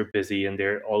executives which are busy and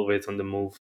they're always on the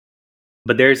move.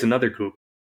 But there is another group,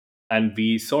 and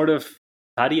we sort of,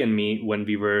 Patty and me, when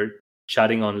we were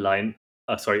chatting offline,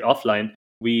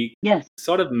 we Yes.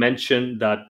 sort of mentioned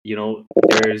that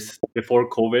there's before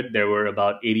COVID there were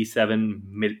about 87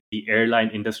 the airline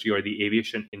industry or the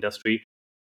aviation industry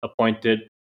appointed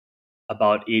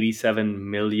about 87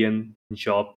 million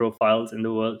job profiles in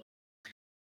the world,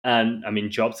 and I mean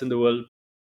jobs in the world.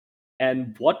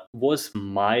 And what was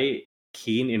my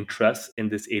keen interest in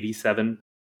this 87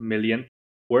 million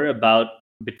were about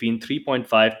between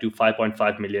 3.5 to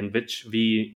 5.5 million, which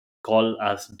we call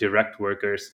as direct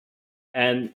workers.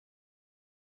 And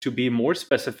to be more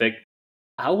specific,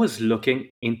 I was looking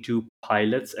into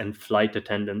pilots and flight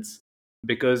attendants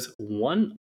because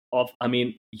I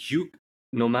mean,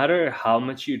 no matter how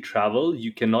much you travel,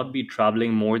 you cannot be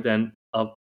traveling more than a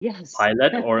Yes.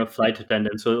 pilot or a flight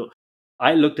attendant. So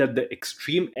I looked at the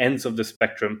extreme ends of the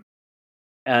spectrum.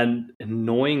 And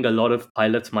knowing a lot of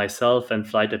pilots myself and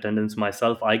flight attendants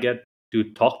myself, I get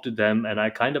to talk to them and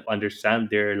I kind of understand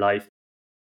their life.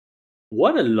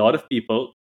 What a lot of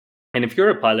people, and if you're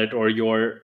a pilot or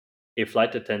you're a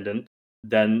flight attendant,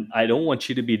 then I don't want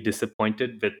you to be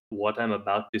disappointed with what I'm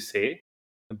about to say.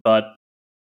 But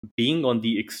being on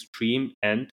the extreme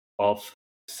end of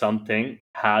something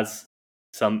has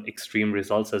some extreme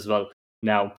results as well.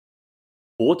 Now,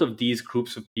 both of these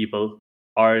groups of people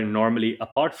are normally,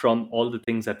 apart from all the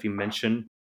things that we mentioned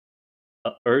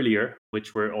earlier,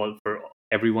 which were all for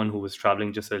everyone who was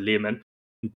traveling, just a layman,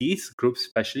 these groups,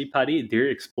 especially Paddy, they're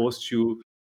exposed to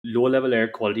low level air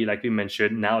quality, like we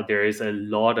mentioned. Now, there is a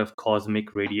lot of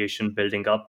cosmic radiation building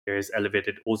up, there's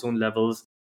elevated ozone levels,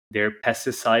 there are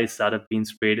pesticides that have been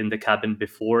sprayed in the cabin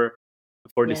before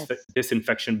for Yes.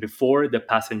 disinfection before the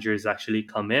passengers actually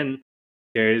come in.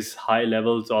 There is high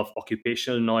levels of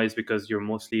occupational noise because you're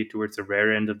mostly towards the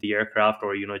rear end of the aircraft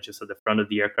or just at the front of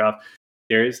the aircraft.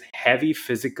 There is heavy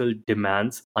physical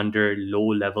demands under low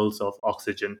levels of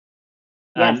oxygen.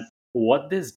 Yes. And what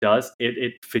this does,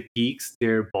 it fatigues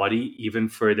their body even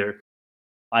further.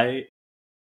 I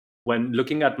when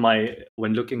looking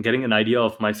getting an idea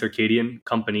of my circadian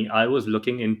company, I was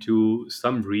looking into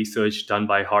some research done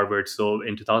by Harvard. So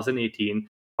in 2018,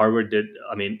 Harvard did,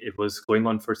 I mean, it was going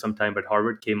on for some time, but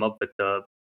Harvard came up with a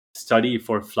study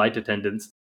for flight attendants.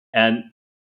 And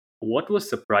what was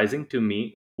surprising to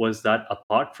me was that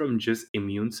apart from just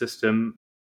immune system,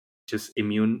 just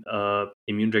immune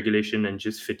regulation and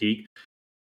just fatigue,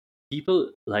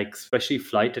 people, like especially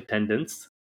flight attendants,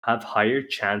 have higher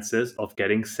chances of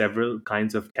getting several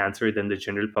kinds of cancer than the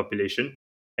general population.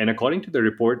 And according to the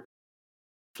report,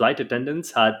 flight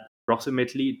attendants had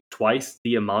approximately twice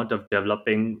the amount of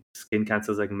developing skin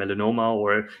cancers like melanoma,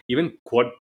 or even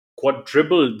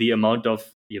quadruple the amount of,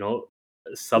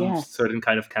 some Yes. certain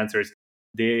kind of cancers.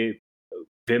 They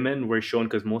Women were shown,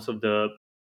 because most of the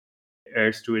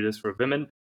air stewardess were women,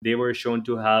 they were shown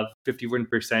to have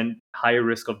 51% higher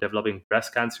risk of developing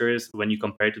breast cancers when you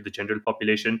compare to the general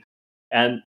population.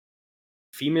 And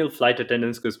female flight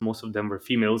attendants, because most of them were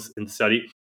females in the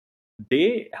study,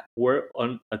 they were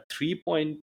on a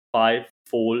 3.5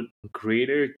 fold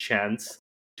greater chance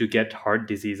to get heart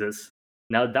diseases.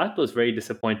 Now, that was very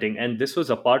disappointing. And this was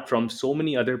apart from so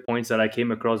many other points that I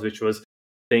came across, which was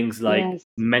things like Yes.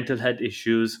 mental health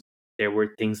issues. There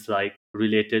were things like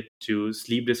related to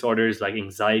sleep disorders like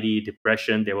anxiety,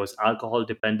 depression. There was alcohol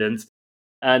dependence.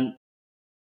 And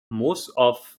most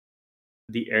of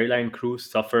the airline crew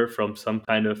suffer from some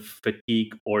kind of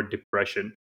fatigue or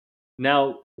depression.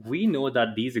 Now, we know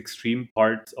that these extreme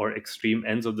parts or extreme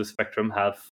ends of the spectrum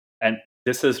have, and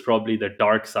this is probably the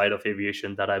dark side of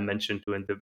aviation that I mentioned to in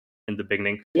the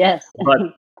beginning. Yes.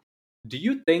 But do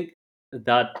you think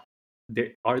that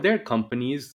there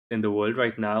companies in the world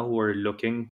right now who are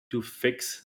looking to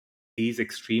fix these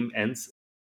extreme ends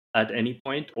at any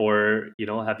point, or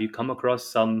have you come across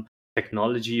some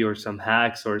technology or some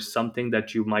hacks or something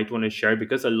that you might want to share?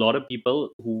 Because a lot of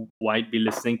people who might be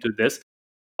listening to this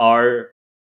are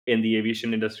in the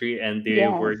aviation industry and they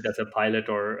worked Yes. as a pilot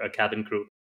or a cabin crew.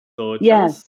 So tell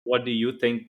us, Yes. what do you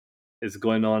think is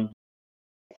going on?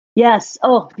 Yes.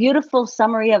 Oh, beautiful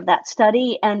summary of that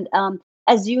study. And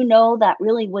as you know, that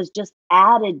really was just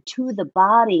added to the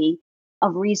body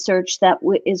of research that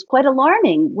is quite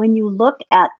alarming when you look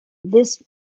at this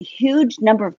huge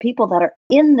number of people that are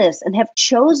in this and have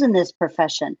chosen this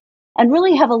profession and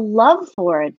really have a love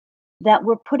for it, that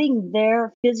we're putting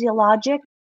their physiologic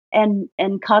and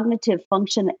cognitive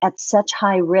function at such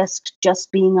high risk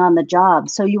just being on the job.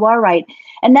 So you are right.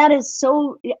 And that is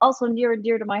so also near and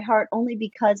dear to my heart, only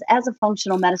because as a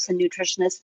functional medicine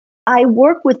nutritionist, I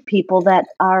work with people that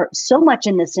are so much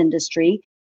in this industry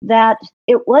that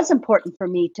it was important for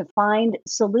me to find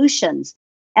solutions.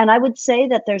 And I would say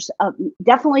that there's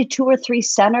definitely 2 or 3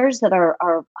 centers that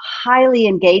are highly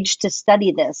engaged to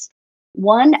study this.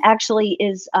 One actually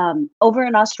is over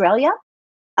in Australia.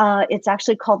 It's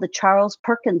actually called the Charles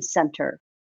Perkins Center.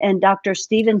 And Dr.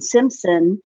 Stephen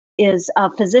Simpson is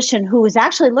a physician who is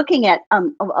actually looking at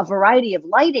a variety of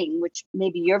lighting, which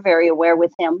maybe you're very aware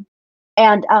with him.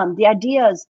 And the idea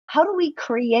is, how do we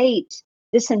create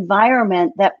this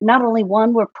environment that not only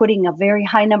one, we're putting a very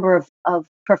high number of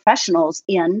professionals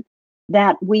in,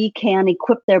 that we can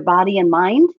equip their body and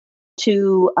mind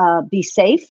to be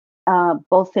safe,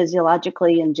 both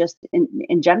physiologically and just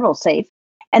in general safe.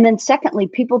 And then secondly,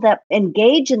 people that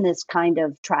engage in this kind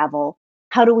of travel,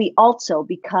 how do we also,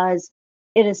 because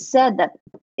it is said that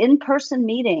in-person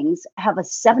meetings have a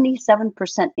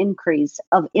 77% increase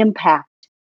of impact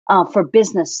for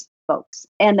business folks,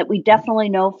 and that we definitely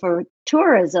know for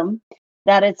tourism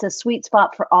that it's a sweet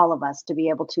spot for all of us to be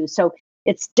able to. So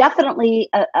it's definitely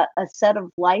a set of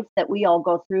life that we all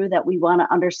go through that we want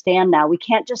to understand now. We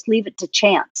can't just leave it to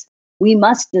chance. We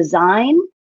must design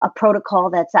a protocol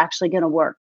that's actually going to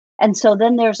work. And so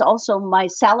then there's also my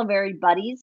salivary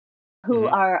buddies who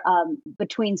Hmm. are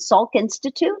between Salk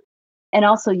Institute and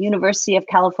also University of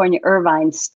California,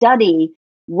 Irvine, study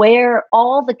where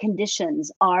all the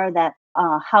conditions are that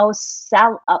how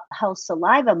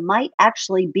saliva might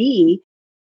actually be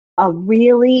a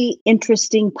really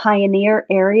interesting pioneer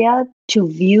area to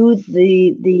view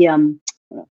the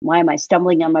why am I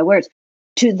stumbling on my words,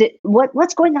 to the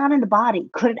what's going on in the body.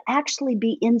 Could it actually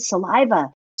be in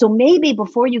saliva? So maybe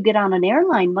before you get on an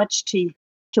airline, much to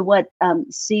what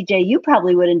CJ you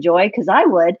probably would enjoy, because I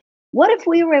would, what if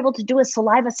we were able to do a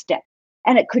saliva stick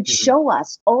and it could Hmm. show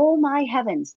us, oh my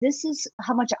heavens, this is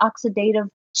how much oxidative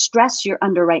stress you're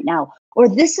under right now, or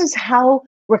this is how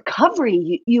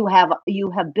recovery you have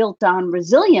built on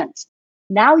resilience.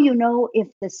 Now you know if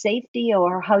the safety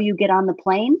or how you get on the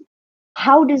plane,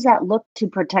 how does that look to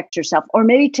protect yourself? Or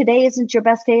maybe today isn't your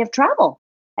best day of travel.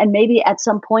 And maybe at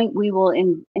some point we will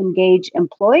engage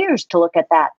employers to look at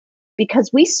that,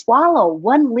 because we swallow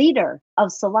 1 liter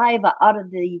of saliva out of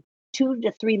the 2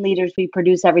 to 3 liters we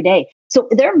produce every day. So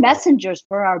they're Wow. messengers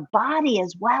for our body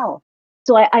as well.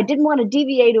 So I didn't want to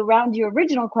deviate around your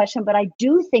original question, but I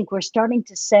do think we're starting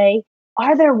to say,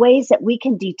 are there ways that we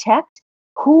can detect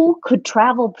who could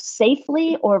travel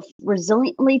safely or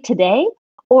resiliently today?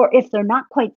 Or if they're not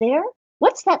quite there,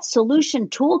 what's that solution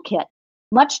toolkit?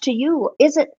 Much to you,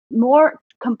 is it more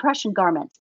compression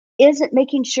garments? Is it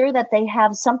making sure that they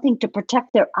have something to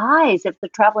protect their eyes if they're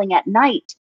traveling at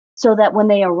night, so that when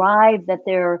they arrive that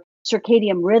their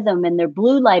circadian rhythm and their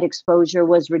blue light exposure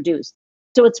was reduced?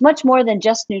 So it's much more than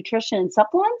just nutrition and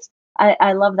supplements.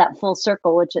 I love that full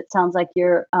circle, which it sounds like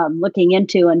you're looking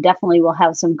into, and definitely will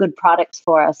have some good products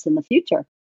for us in the future.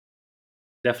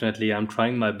 Definitely, I'm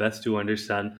trying my best to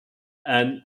understand.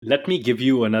 And let me give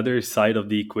you another side of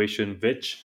the equation,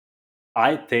 which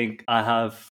I think I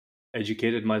have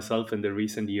educated myself in the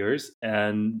recent years,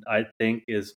 and I think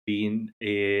is been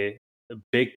a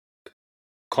big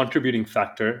contributing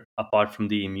factor apart from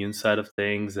the immune side of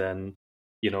things, and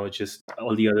just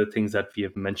all the other things that we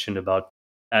have mentioned about.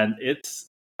 And it's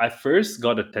I first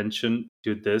got attention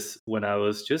to this when I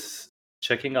was just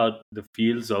checking out the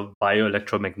fields of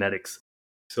bioelectromagnetics.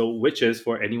 So, which is,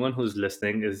 for anyone who's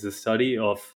listening, is the study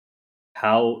of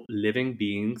how living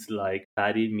beings like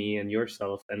Patty, me, and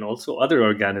yourself, and also other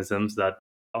organisms that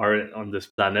are on this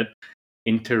planet,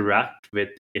 interact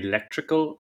with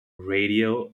electrical,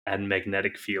 radio, and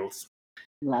magnetic fields.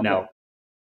 Love it. Now,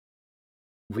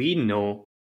 we know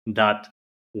that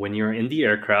when you're in the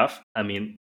aircraft, I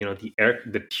mean,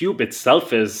 the tube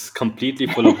itself is completely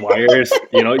full of wires.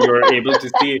 You're able to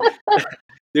see.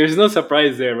 There's no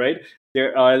surprise there, right?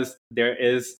 There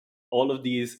is all of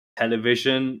these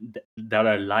television that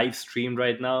are live streamed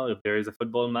right now. If there is a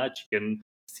football match, you can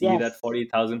see it at Yes.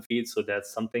 40,000 feet. So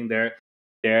that's something there.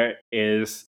 There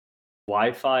is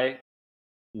Wi-Fi,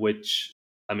 which,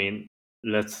 I mean,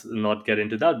 let's not get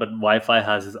into that, but Wi-Fi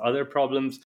has its other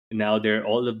problems. Now there are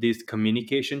all of these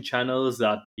communication channels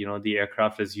that the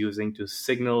aircraft is using to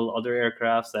signal other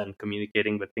aircrafts and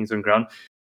communicating with things on ground.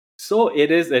 So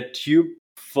it is a tube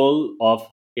full of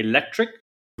electric,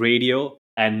 radio,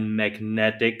 and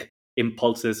magnetic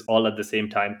impulses all at the same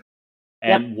time.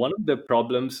 Yep. And one of the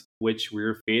problems which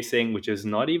we're facing, which is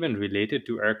not even related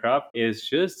to aircraft, is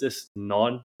just this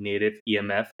non native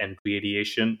EMF and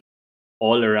radiation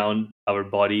all around our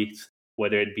bodies,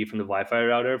 whether it be from the Wi Fi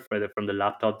router, whether from the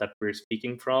laptop that we're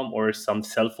speaking from, or some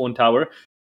cell phone tower.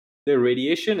 The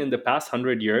radiation in the past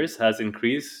 100 years has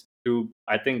increased to,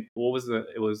 I think,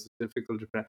 it was difficult to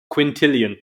pronounce,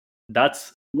 quintillion.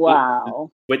 That's Wow.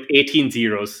 with 18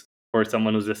 zeros for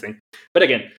someone who's listening. But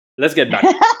again, let's get back.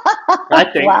 I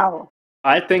think Wow.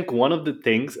 I think one of the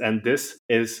things, and this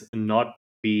is not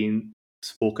being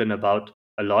spoken about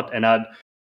a lot,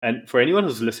 and for anyone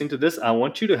who's listening to this, I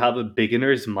want you to have a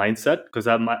beginner's mindset, because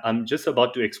I'm just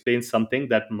about to explain something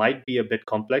that might be a bit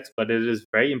complex, but it is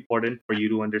very important for you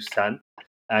to understand.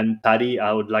 And Patty,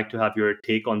 I would like to have your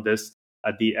take on this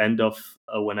at the end of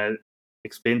when I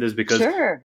explain this, because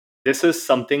Sure. this is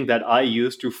something that I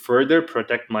use to further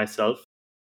protect myself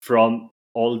from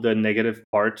all the negative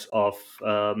parts of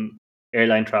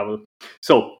airline travel.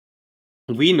 So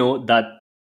we know that,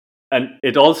 and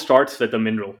it all starts with a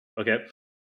mineral. Okay,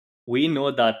 we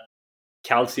know that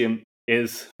calcium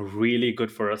is really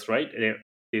good for us, right?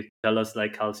 They tell us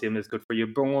like calcium is good for your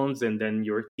bones and then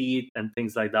your teeth and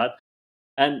things like that.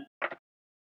 And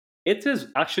it is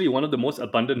actually one of the most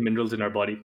abundant minerals in our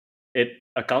body. It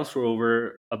accounts for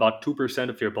over about 2%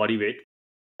 of your body weight.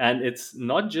 And it's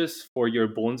not just for your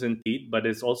bones and teeth, but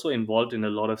it's also involved in a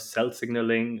lot of cell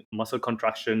signaling, muscle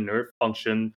contraction, nerve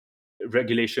function,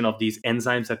 regulation of these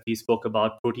enzymes that we spoke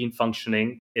about, protein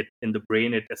functioning. It in the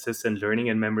brain, it assists in learning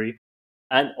and memory.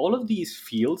 And all of these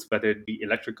fields, whether it be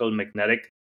electrical, magnetic,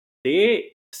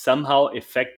 they somehow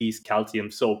affect these calcium.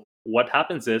 So what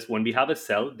happens is, when we have a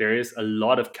cell, there is a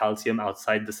lot of calcium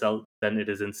outside the cell than it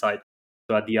is inside.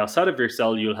 So at the outside of your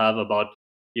cell, you'll have about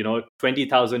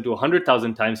 20,000 to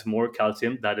 100,000 times more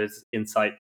calcium that is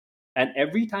inside. And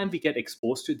every time we get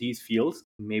exposed to these fields,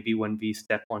 maybe when we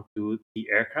step onto the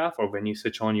aircraft or when you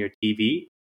switch on your TV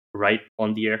right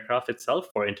on the aircraft itself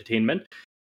for entertainment,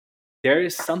 there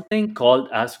is something called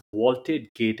as voltage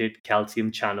gated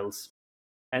calcium channels.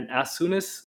 And as soon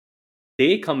as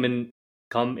they come in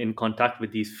contact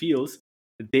with these fields,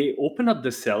 they open up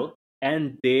the cell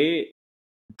and they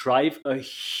drive a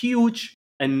huge,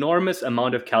 enormous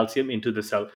amount of calcium into the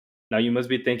cell. Now, you must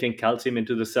be thinking calcium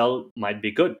into the cell might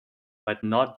be good. but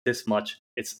not this much.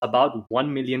 It's about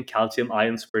 1 million calcium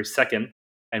ions per second.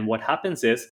 And what happens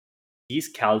is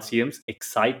these calciums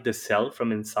excite the cell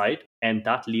from inside, and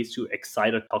that leads to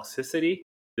excitotoxicity.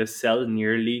 The cell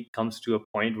nearly comes to a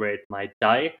point where it might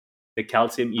die. The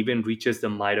calcium even reaches the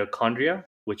mitochondria,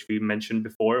 which we mentioned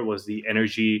before was the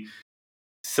energy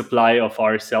supply of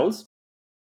our cells,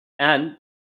 and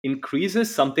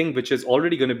increases something which is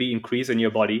already going to be increased in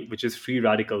your body, which is free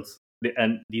radicals.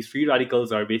 And these free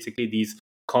radicals are basically these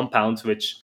compounds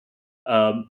which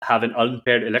have an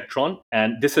unpaired electron.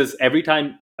 And this is every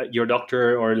time your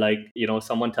doctor or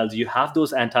someone tells you you have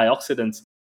those antioxidants,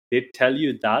 they tell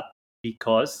you that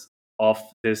because of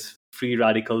this free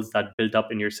radicals that build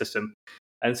up in your system.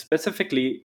 And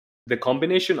specifically, the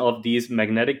combination of these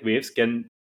magnetic waves can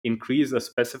increase a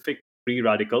specific free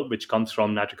radical which comes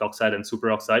from nitric oxide and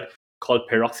superoxide called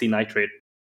peroxynitrate.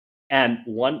 And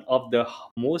one of the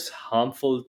most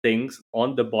harmful things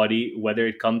on the body, whether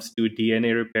it comes to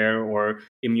DNA repair or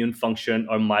immune function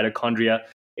or mitochondria,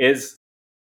 is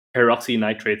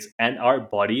peroxynitrates. And our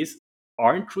bodies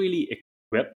aren't really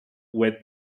equipped with,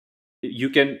 you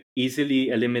can easily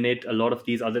eliminate a lot of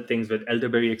these other things with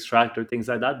elderberry extract or things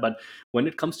like that. But when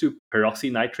it comes to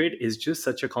peroxynitrate, it's just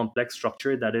such a complex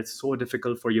structure that it's so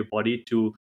difficult for your body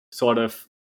to sort of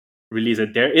release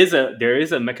it. There is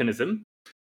a mechanism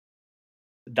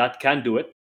that can do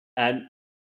it. And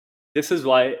this is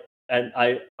why, and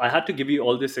I had to give you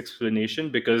all this explanation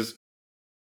because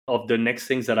of the next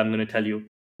things that I'm going to tell you.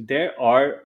 There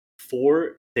are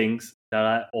four things that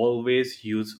I always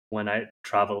use when I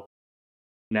travel.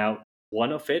 Now,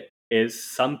 one of it is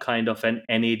some kind of an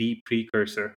NAD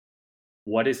precursor.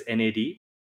 What is NAD?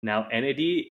 Now,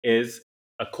 NAD is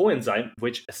a coenzyme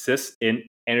which assists in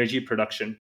energy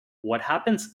production. What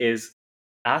happens is,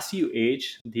 as you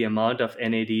age, the amount of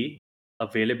NAD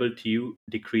available to you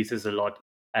decreases a lot.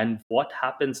 And what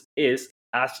happens is,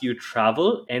 as you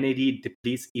travel, NAD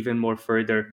depletes even more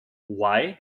further.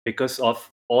 Why? Because of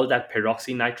all that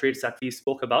peroxynitrates that we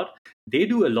spoke about. They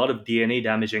do a lot of DNA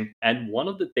damaging. And one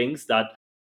of the things that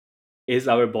is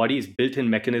our body's built-in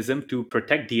mechanism to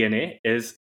protect DNA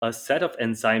is a set of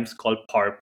enzymes called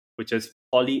PARP, which is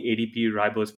poly-ADP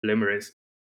ribose polymerase.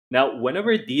 Now,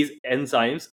 whenever these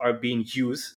enzymes are being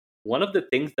used, one of the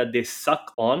things that they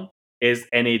suck on is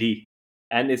NAD.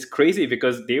 And it's crazy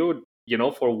because they would,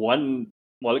 for one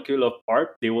molecule of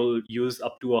PARP, they will use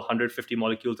up to 150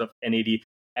 molecules of NAD.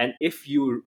 And if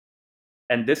you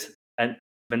and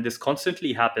when this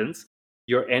constantly happens,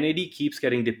 your NAD keeps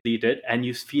getting depleted and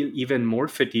you feel even more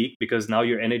fatigue because now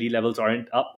your NAD levels aren't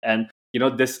up. And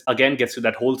this again gets to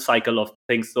that whole cycle of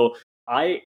things. So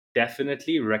I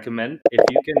definitely recommend, if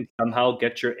you can somehow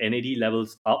get your NAD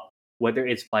levels up, whether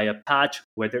it's by a patch,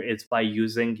 whether it's by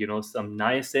using some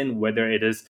niacin, whether it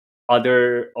is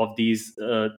other of these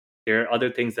there are other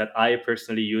things that I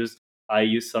personally use. I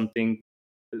use something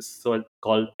so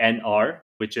called NR,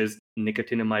 which is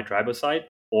nicotinamide riboside,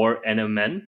 or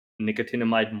NMN,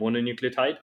 nicotinamide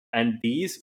mononucleotide. And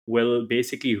these will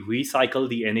basically recycle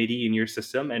the NAD in your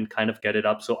system and kind of get it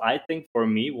up. So I think for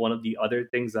me, one of the other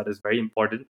things that is very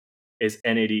important is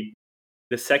NAD.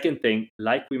 The second thing,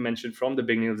 like we mentioned from the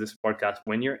beginning of this podcast,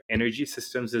 when your energy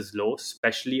systems is low,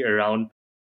 especially around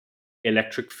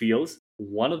electric fields,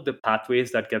 one of the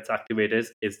pathways that gets activated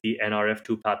is the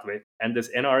NRF2 pathway. And this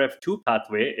NRF2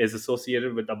 pathway is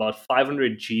associated with about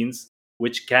 500 genes,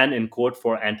 which can encode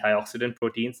for antioxidant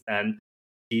proteins and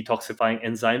detoxifying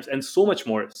enzymes and so much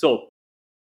more. So,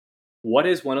 what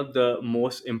is one of the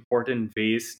most important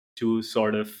ways to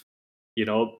sort of, you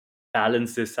know,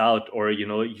 balance this out or,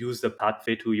 use the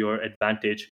pathway to your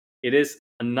advantage? It is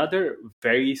another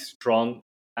very strong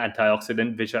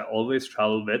antioxidant, which I always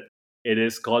travel with. It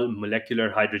is called molecular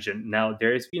hydrogen. Now,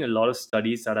 there has been a lot of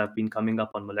studies that have been coming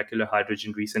up on molecular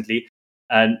hydrogen recently.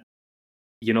 And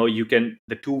you can,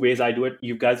 the two ways I do it,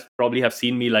 you guys probably have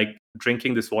seen me like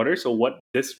drinking this water. So what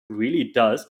this really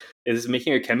does is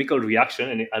making a chemical reaction,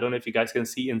 and I don't know if you guys can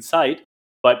see inside,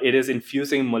 but it is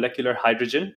infusing molecular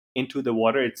hydrogen into the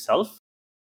water itself.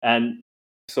 And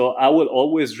so I will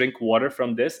always drink water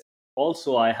from this.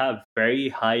 Also, I have very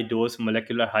high dose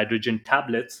molecular hydrogen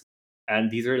tablets,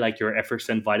 and these are like your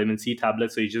effervescent vitamin C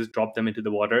tablets. So you just drop them into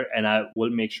the water, and I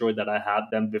will make sure that I have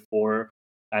them before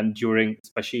and during,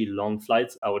 especially long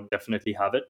flights. I would definitely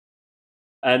have it.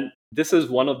 And this is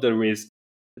one of the ways.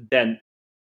 Then,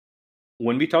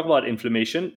 when we talk about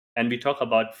inflammation and we talk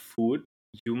about food,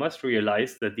 you must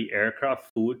realize that the aircraft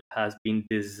food has been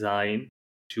designed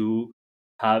to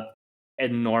have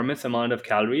enormous amount of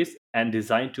calories and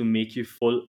designed to make you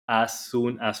full as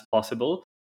soon as possible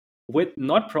with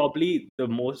not probably the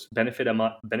most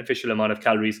beneficial amount of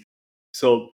calories.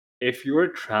 So if you're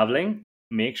traveling,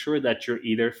 make sure that you're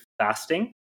either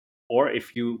fasting, or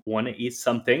if you want to eat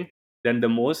something, then the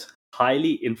most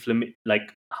highly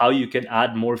like how you can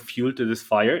add more fuel to this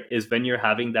fire is when you're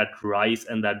having that rice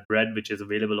and that bread which is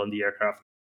available on the aircraft.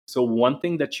 So one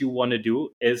thing that you want to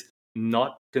do is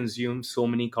not consume so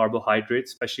many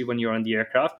carbohydrates, especially when you're on the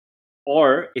aircraft.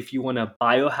 Or if you want to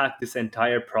biohack this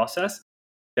entire process,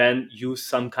 then use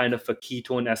some kind of a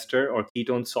ketone ester or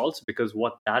ketone salts, because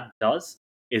what that does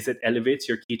is it elevates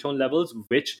your ketone levels,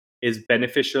 which is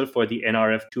beneficial for the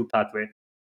NRF2 pathway.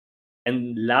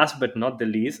 And last but not the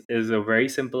least is a very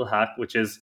simple hack, which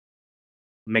is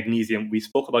magnesium. We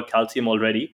spoke about calcium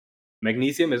already.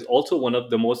 Magnesium is also one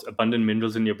of the most abundant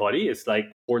minerals in your body. It's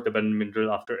like fourth abundant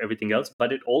mineral after everything else,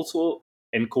 but it also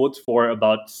encodes for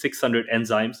about 600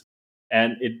 enzymes.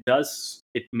 And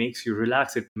it makes you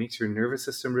relax. It makes your nervous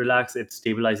system relax. It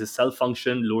stabilizes cell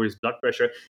function, lowers blood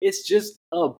pressure. It's just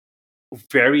a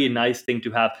very nice thing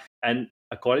to have. And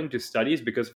according to studies,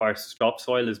 because our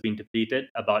topsoil is being depleted,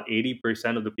 about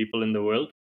 80% of the people in the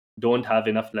world don't have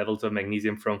enough levels of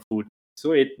magnesium from food.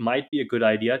 So it might be a good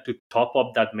idea to top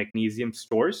up that magnesium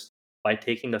stores by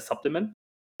taking a supplement.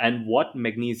 And what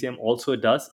magnesium also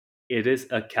does, it is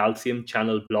a calcium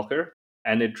channel blocker,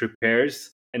 and it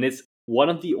repairs, and it's one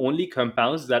of the only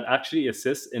compounds that actually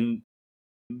assists in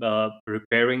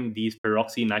repairing these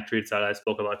peroxynitrates that I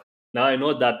spoke about. Now, I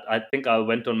know that I think I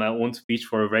went on my own speech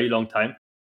for a very long time,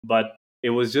 but it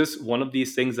was just one of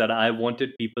these things that I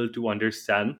wanted people to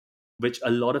understand, which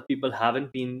a lot of people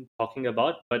haven't been talking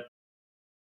about. But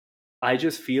I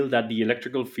just feel that the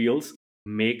electrical fields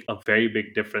make a very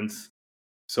big difference.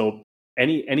 So,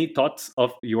 any thoughts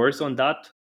of yours on that,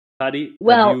 Patty? Have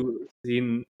Well, you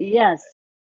seen? yes.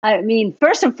 I mean,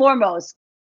 first and foremost,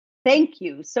 thank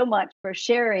you so much for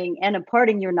sharing and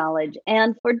imparting your knowledge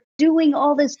and for doing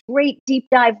all this great deep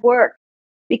dive work,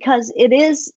 because it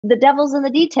is the devil's in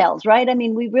the details, right? I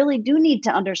mean, we really do need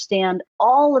to understand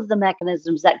all of the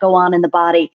mechanisms that go on in the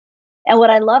body. And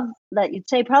what I love that you'd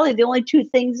say, probably the only two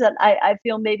things that I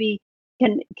feel maybe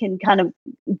can kind of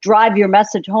drive your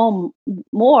message home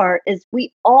more is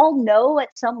we all know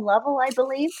at some level, I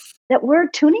believe, that we're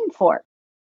tuning fork.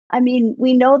 I mean,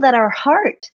 we know that our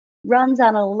heart runs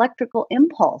on an electrical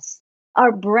impulse.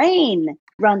 Our brain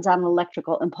runs on an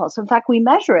electrical impulse. In fact, we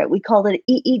measure it. We call it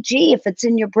EEG. If it's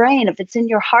in your brain, if it's in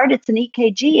your heart, it's an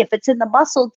EKG. If it's in the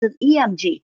muscle, it's an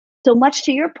EMG. So much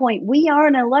to your point, we are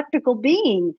an electrical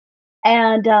being.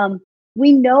 And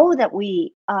we know that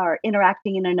we are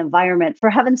interacting in an environment. For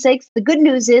heaven's sakes, the good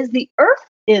news is the earth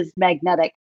is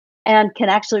magnetic and can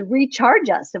actually recharge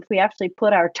us if we actually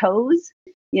put our toes,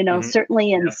 Mhm.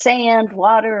 certainly in Yeah. sand,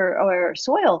 water, or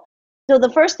soil. So the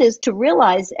first is to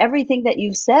realize everything that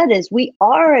you've said is we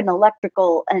are an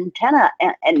electrical antenna,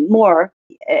 and more,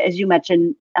 as you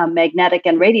mentioned, magnetic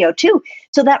and radio too.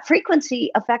 So that frequency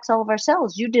affects all of our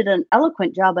cells. You did an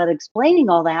eloquent job at explaining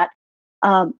all that.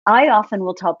 I often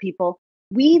will tell people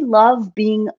we love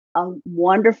being a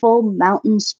wonderful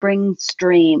mountain spring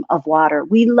stream of water.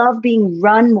 We love being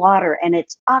run water, and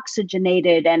it's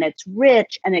oxygenated and it's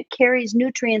rich and it carries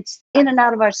nutrients in and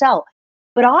out of our cell.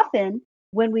 But often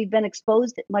when we've been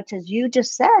exposed, much as you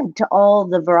just said, to all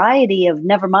the variety of,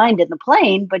 never mind in the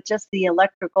plane, but just the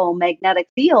electrical magnetic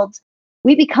fields,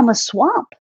 we become a swamp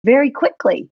very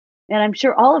quickly. And I'm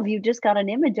sure all of you just got an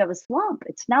image of a swamp.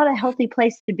 It's not a healthy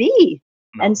place to be.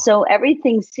 And No. so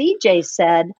everything CJ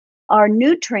said are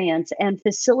nutrients and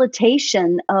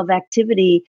facilitation of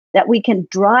activity that we can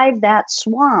drive that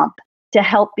swamp to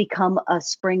help become a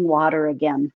spring water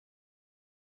again.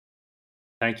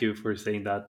 Thank you for saying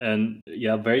that. And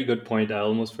yeah, very good point. I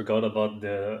almost forgot about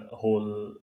the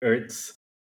whole Earth's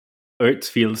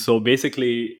field. So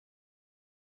basically,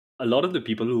 a lot of the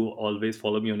people who always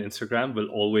follow me on Instagram will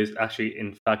always actually,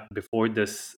 in fact, before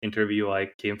this interview, I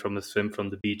came from a swim from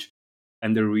the beach.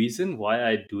 And the reason why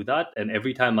I do that, and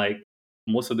every time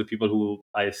most of the people who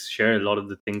I share a lot of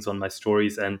the things on my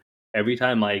stories, and every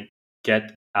time I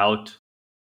get out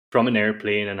from an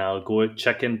airplane and I'll go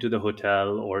check into the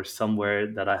hotel or somewhere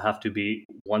that I have to be,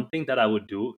 one thing that I would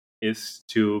do is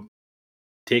to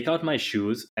take out my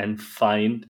shoes and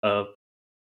find a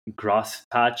grass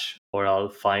patch, or I'll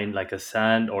find like a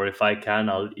sand, or if I can,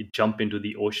 I'll jump into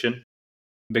the ocean,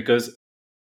 because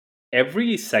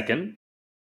every second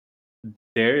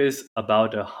there is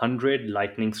about 100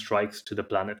 lightning strikes to the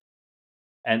planet.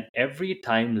 And every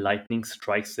time lightning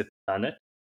strikes the planet,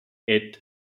 it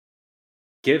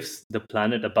gives the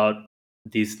planet about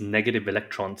these negative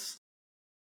electrons.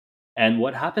 And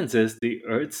what happens is the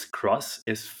Earth's crust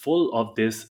is full of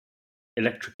this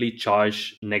electrically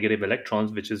charged negative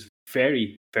electrons, which is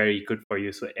very, very good for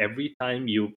you. So every time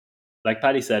you, like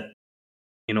Patty said,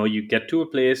 you get to a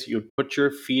place, you put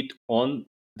your feet on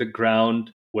the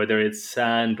ground, whether it's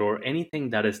sand or anything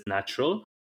that is natural,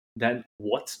 then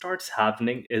what starts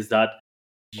happening is that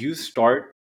you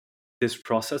start this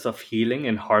process of healing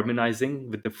and harmonizing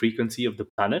with the frequency of the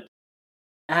planet.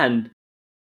 And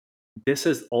this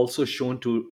is also shown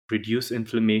to reduce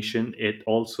inflammation. It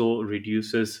also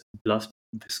reduces blood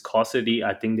viscosity.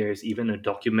 I think there's even a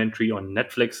documentary on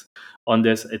Netflix on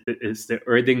this. It's the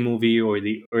Earthing movie or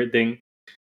the Earthing.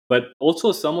 But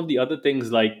also some of the other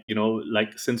things, like,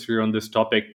 like, since we're on this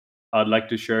topic, I'd like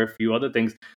to share a few other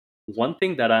things. One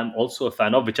thing that I'm also a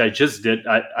fan of, which I just did,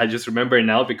 I just remember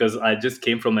now because I just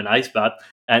came from an ice bath,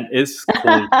 and is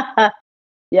cold.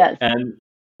 Yes. And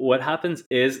what happens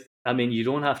is, I mean, you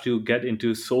don't have to get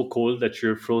into so cold that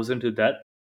you're frozen to death.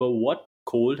 But what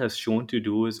cold has shown to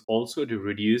do is also to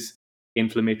reduce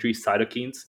inflammatory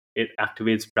cytokines. It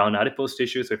activates brown adipose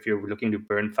tissue. So if you're looking to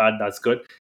burn fat, that's good.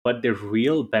 But the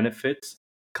real benefits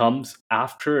comes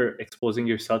after exposing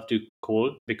yourself to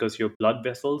cold, because your blood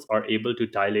vessels are able to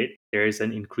dilate. There is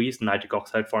an increased nitric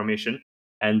oxide formation.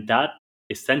 And that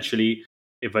essentially,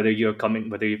 if whether you've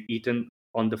eaten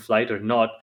on the flight or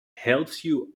not, helps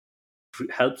you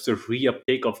helps the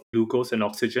reuptake of glucose and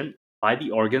oxygen by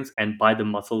the organs and by the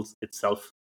muscles itself.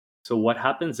 So what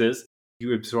happens is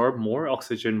you absorb more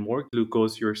oxygen, more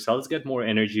glucose, your cells get more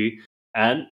energy,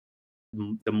 and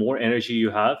the more energy you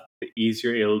have, the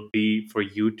easier it'll be for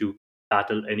you to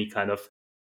battle any kind of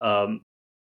um,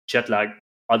 jet lag.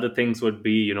 Other things would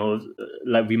be,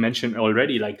 like we mentioned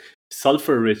already, like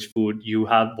sulfur rich food. You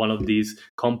have one of these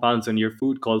compounds in your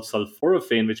food called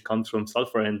sulforaphane, which comes from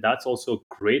sulfur, and that's also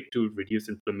great to reduce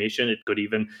inflammation. It could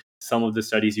even, some of the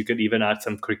studies, you could even add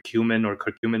some curcumin or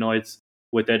curcuminoids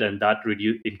with it, and that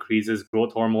increases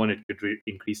growth hormone. It could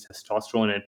increase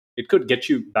testosterone, and it could get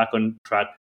you back on track.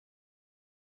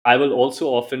 I will also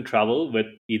often travel with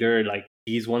either, like,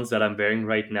 these ones that I'm wearing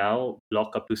right now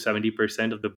block up to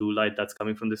 70% of the blue light that's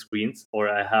coming from the screens, or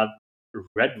I have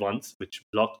red ones which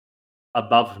block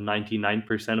above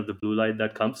 99% of the blue light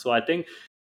that comes. So I think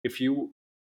if you,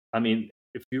 I mean,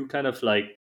 if you kind of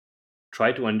like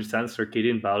try to understand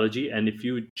circadian biology, and if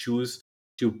you choose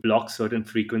to block certain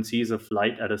frequencies of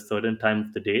light at a certain time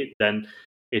of the day, then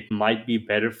it might be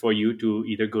better for you to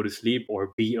either go to sleep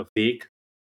or be awake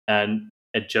and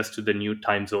adjust to the new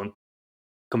time zone.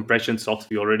 Compression socks,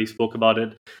 we already spoke about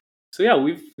it. So yeah,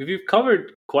 we've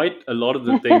covered quite a lot of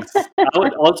the things. I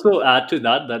would also add to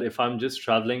that if I'm just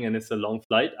traveling and it's a long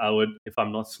flight, if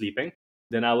I'm not sleeping,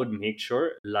 then I would make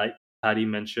sure, like Patty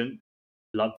mentioned,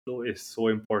 blood flow is so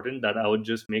important, that I would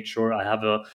just make sure I have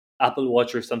a Apple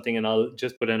Watch or something, and I'll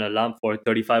just put an alarm for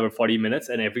 35 or 40 minutes,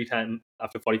 and every time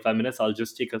after 45 minutes I'll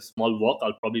just take a small walk.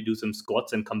 I'll probably do some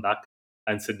squats and come back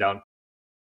and sit down.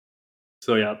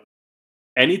 So yeah,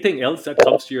 anything else that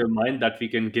comes to your mind that we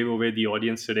can give away the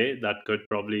audience today that could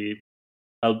probably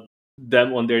help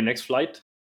them on their next flight,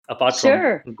 apart from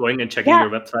Sure. going and checking Yeah. your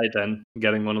website and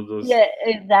getting one of those? Yeah,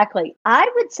 exactly. I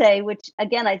would say, which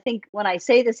again, I think when I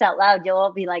say this out loud, you'll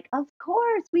all be like, of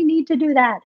course, we need to do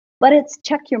that. But it's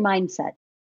check your mindset.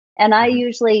 And I Mhm.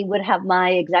 usually would have my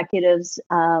executives,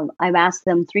 I've asked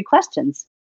them 3 questions.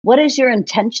 What is your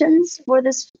intentions for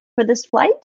this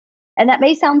flight? And that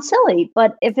may sound silly,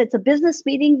 but if it's a business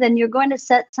meeting, then you're going to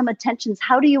set some intentions.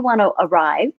 How do you want to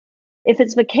arrive? If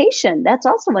it's vacation, that's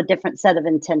also a different set of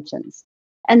intentions.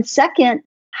 And second,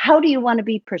 how do you want to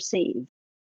be perceived?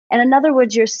 And in other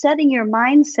words, you're setting your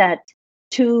mindset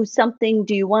to something.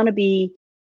 Do you want to be,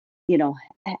 you know,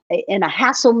 in a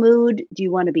hassle mood? Do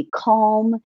you want to be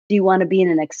calm? Do you want to be in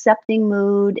an accepting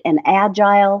mood and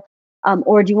agile?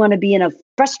 Or do you want to be in a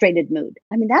frustrated mood?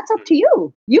 I mean, that's up to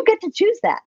you. You get to choose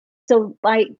that. So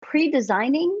by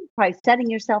pre-designing, by setting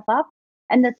yourself up.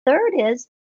 And the third is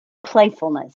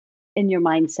playfulness in your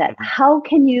mindset. Mhm. How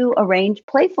can you arrange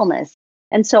playfulness?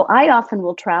 And so I often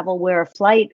will travel where a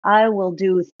flight, I will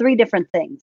do 3 different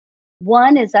things.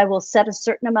 One is I will set a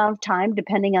certain amount of time,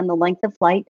 depending on the length of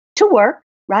flight, to work,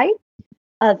 right?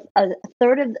 A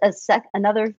third of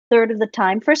another third of the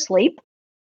time for sleep.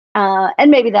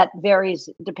 And maybe that varies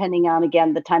depending on,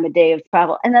 again, the time of day of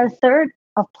travel. And then a third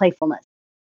of playfulness.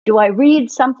 Do I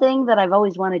read something that I've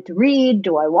always wanted to read?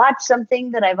 Do I watch something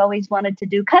that I've always wanted to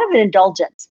do? Kind of an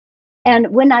indulgence.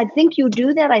 And when I think you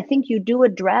do that, I think you do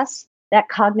address that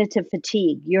cognitive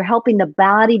fatigue. You're helping the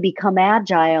body become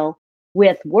agile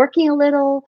with working a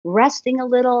little, resting a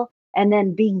little, and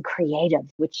then being creative,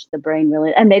 which the brain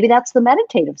really, and maybe that's the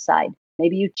meditative side.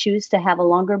 Maybe you choose to have a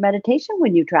longer meditation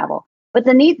when you travel. But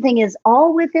the neat thing is,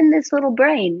 all within this little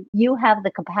brain, you have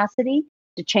the capacity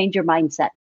to change your mindset.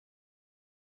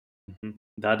 Mhm.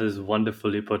 That is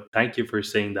wonderfully put. Thank you for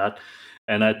saying that.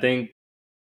 And I think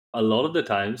a lot of the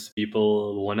times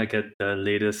people want to get the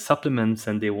latest supplements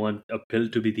and they want a pill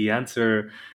to be the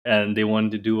answer and they want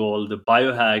to do all the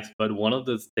biohacks. But one of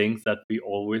those things that we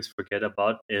always forget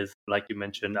about is, like you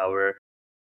mentioned, our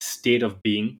state of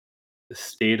being, the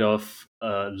state of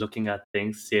looking at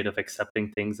things, state of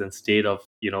accepting things, and state of,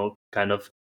 kind of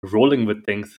rolling with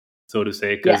things, so to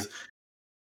say. Because Yes.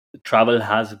 travel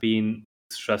has been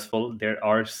stressful. There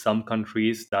are some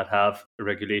countries that have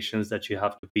regulations that you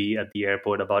have to be at the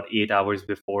airport about 8 hours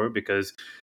before because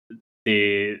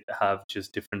they have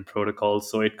just different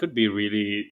protocols. So it could be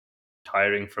really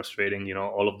tiring, frustrating,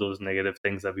 all of those negative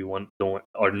things that we want don't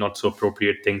or not so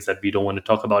appropriate things that we don't want to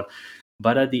talk about.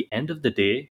 But at the end of the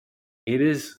day, it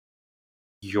is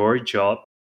your job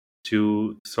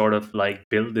to sort of like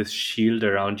build this shield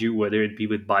around you, whether it be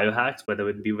with biohacks, whether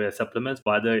it be with supplements,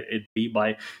 whether it be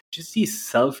by just these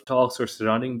self talks or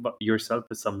surrounding yourself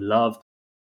with some love,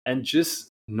 and just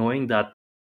knowing that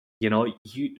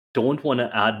you don't want to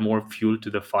add more fuel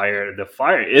to the fire. The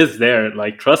fire is there,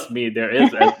 like, trust me, there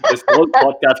is. And this whole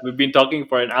podcast, we've been talking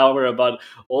for an hour about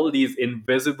all these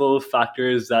invisible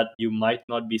factors that you might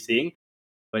not be seeing,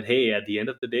 but hey, at the end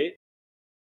of the day,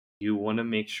 you want to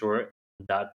make sure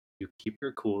that you keep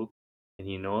your cool, and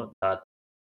you know that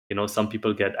some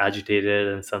people get agitated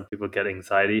and some people get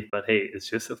anxiety, but hey, it's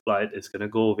just a flight, it's going to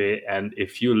go away. And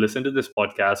if you listen to this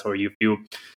podcast, or if you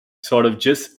sort of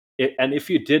just and if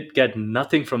you did get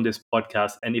nothing from this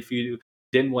podcast, and if you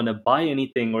didn't want to buy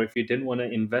anything, or if you didn't want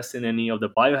to invest in any of the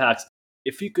biohacks,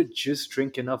 if you could just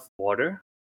drink enough water,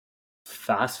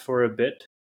 fast for a bit,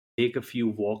 take a few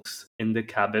walks in the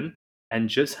cabin, and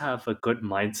just have a good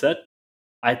mindset,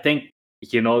 I think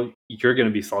you're going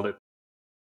to be solid.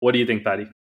 What do you think, Patty?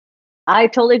 I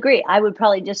totally agree. I would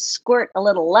probably just squirt a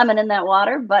little lemon in that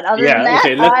water, but other than Yeah, that,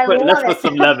 okay, I let's love put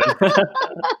some lemon. it.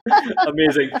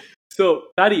 Amazing. So,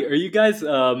 Patty, are you guys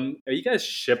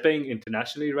shipping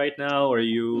internationally right now? Or are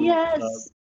you Yes.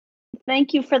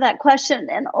 Thank you for that question.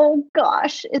 And oh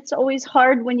gosh, it's always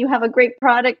hard when you have a great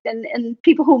product and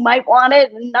people who might want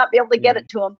it and not be able to get mhm, it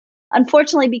to them.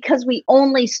 Unfortunately, because we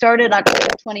only started October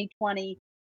 2020,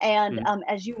 and mhm,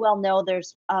 as you well know,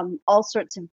 there's all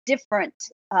sorts of different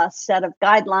set of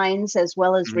guidelines as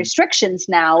well as mhm. restrictions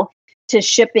now to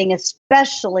shipping,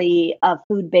 especially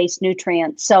food-based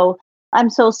nutrients. So I'm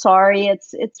so sorry.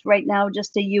 It's right now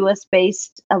just a U.S.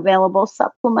 based available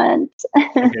supplement.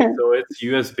 Okay, so it's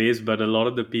US based, but a lot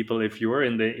of the people, if you're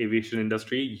in the aviation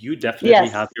industry, you definitely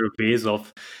Yes. have your ways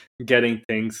of getting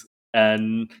things.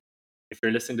 And if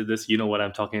you're listening to this, you know what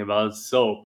I'm talking about.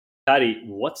 So, Patty,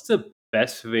 what's the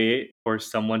best way for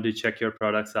someone to check your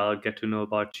products out, get to know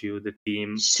about you, the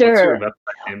team? What's your Sure.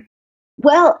 website name?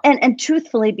 Well, and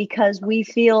truthfully, because we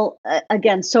feel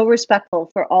again so respectful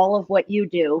for all of what you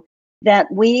do, that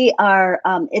we are.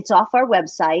 It's off our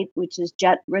website, which is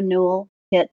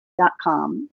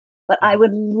jetrenewalkit.com. But I Mhm.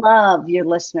 would love your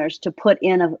listeners to put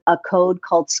in a code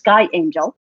called Sky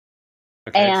Angel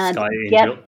Okay, and Sky get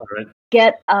Angel. All right.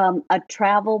 a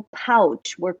travel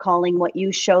pouch. We're calling what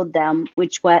you showed them,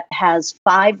 which has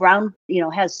 5 round,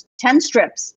 has 10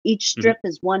 strips. Each Mhm. strip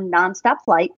is one nonstop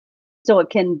flight, so it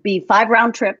can be 5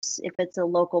 round trips if it's a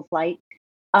local flight,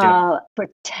 Yeah. for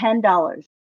 $10.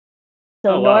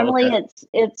 So Oh, wow. normally Okay.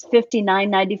 it's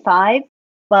 $59.95,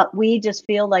 but we just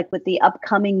feel like with the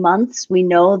upcoming months, we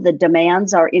know the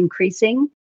demands are increasing,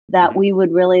 that Mhm. we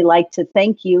would really like to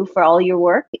thank you for all your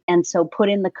work. And so put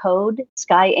in the code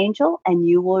Sky Angel and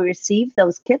you will receive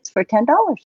those kits for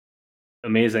 $10.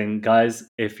 Amazing. Guys,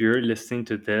 if you're listening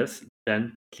to this,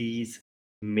 then please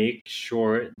make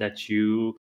sure that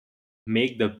you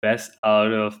make the best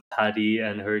out of Patty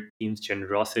and her team's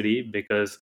generosity,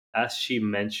 because as she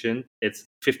mentioned, it's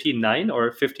 59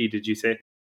 or 50, did you say?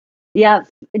 Yeah,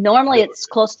 normally it's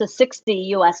close to 60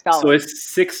 US So dollars.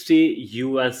 it's 60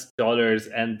 US dollars,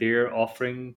 and they're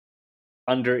offering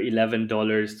under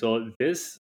 $11. So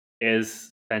this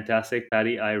is fantastic,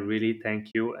 Patty. I really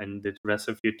thank you and the rest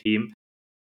of your team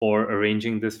for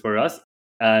arranging this for us.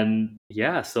 And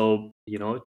yeah, so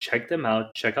check them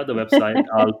out. Check out the website.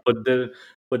 I'll put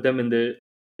them in the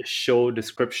show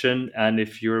description. And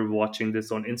if you're watching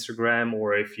this on Instagram,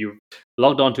 or if you've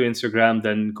logged onto Instagram,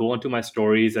 then go onto my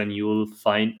stories and you'll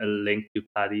find a link to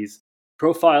Patty's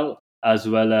profile as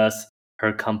well as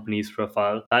her company's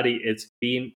profile. Patty, it's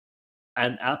been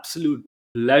an absolute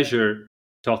pleasure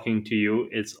talking to you.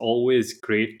 It's always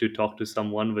great to talk to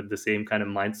someone with the same kind of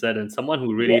mindset and someone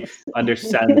who really Yes.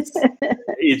 understands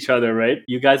each other, right?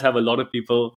 You guys have a lot of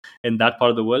people in that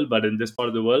part of the world, but in this part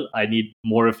of the world, I need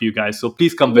more of you guys. So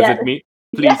please come visit Yes. me.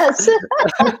 Please. Yes.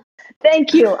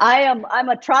 Thank you. I'm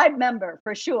a tribe member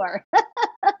for sure.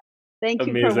 Thank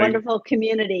you for a Amazing. wonderful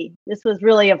community. This was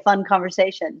really a fun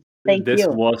conversation. Thank This you.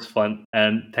 was fun.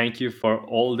 And thank you for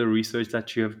all the research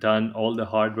that you have done, all the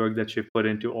hard work that you put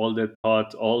into, all the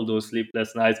thoughts, all those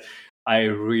sleepless nights. I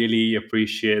really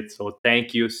appreciate. So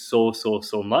thank you so, so,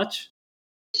 so much.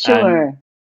 Sure. And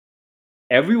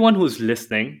everyone who's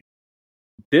listening,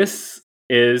 this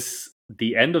is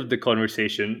the end of the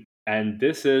conversation. And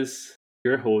this is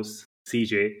your host,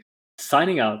 CJ,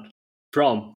 signing out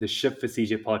from the Shift with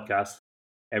CJ podcast.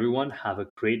 Everyone, have a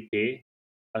great day,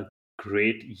 a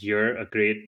great year, a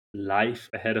great life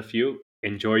ahead of you.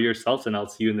 Enjoy yourselves, and I'll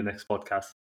see you in the next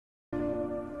podcast.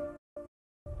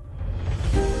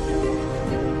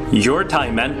 Your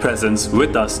time and presence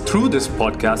with us through this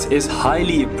podcast is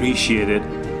highly appreciated.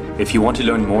 If you want to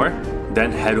learn more,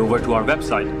 then head over to our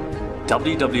website,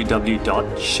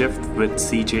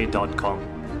 www.shiftwithcj.com.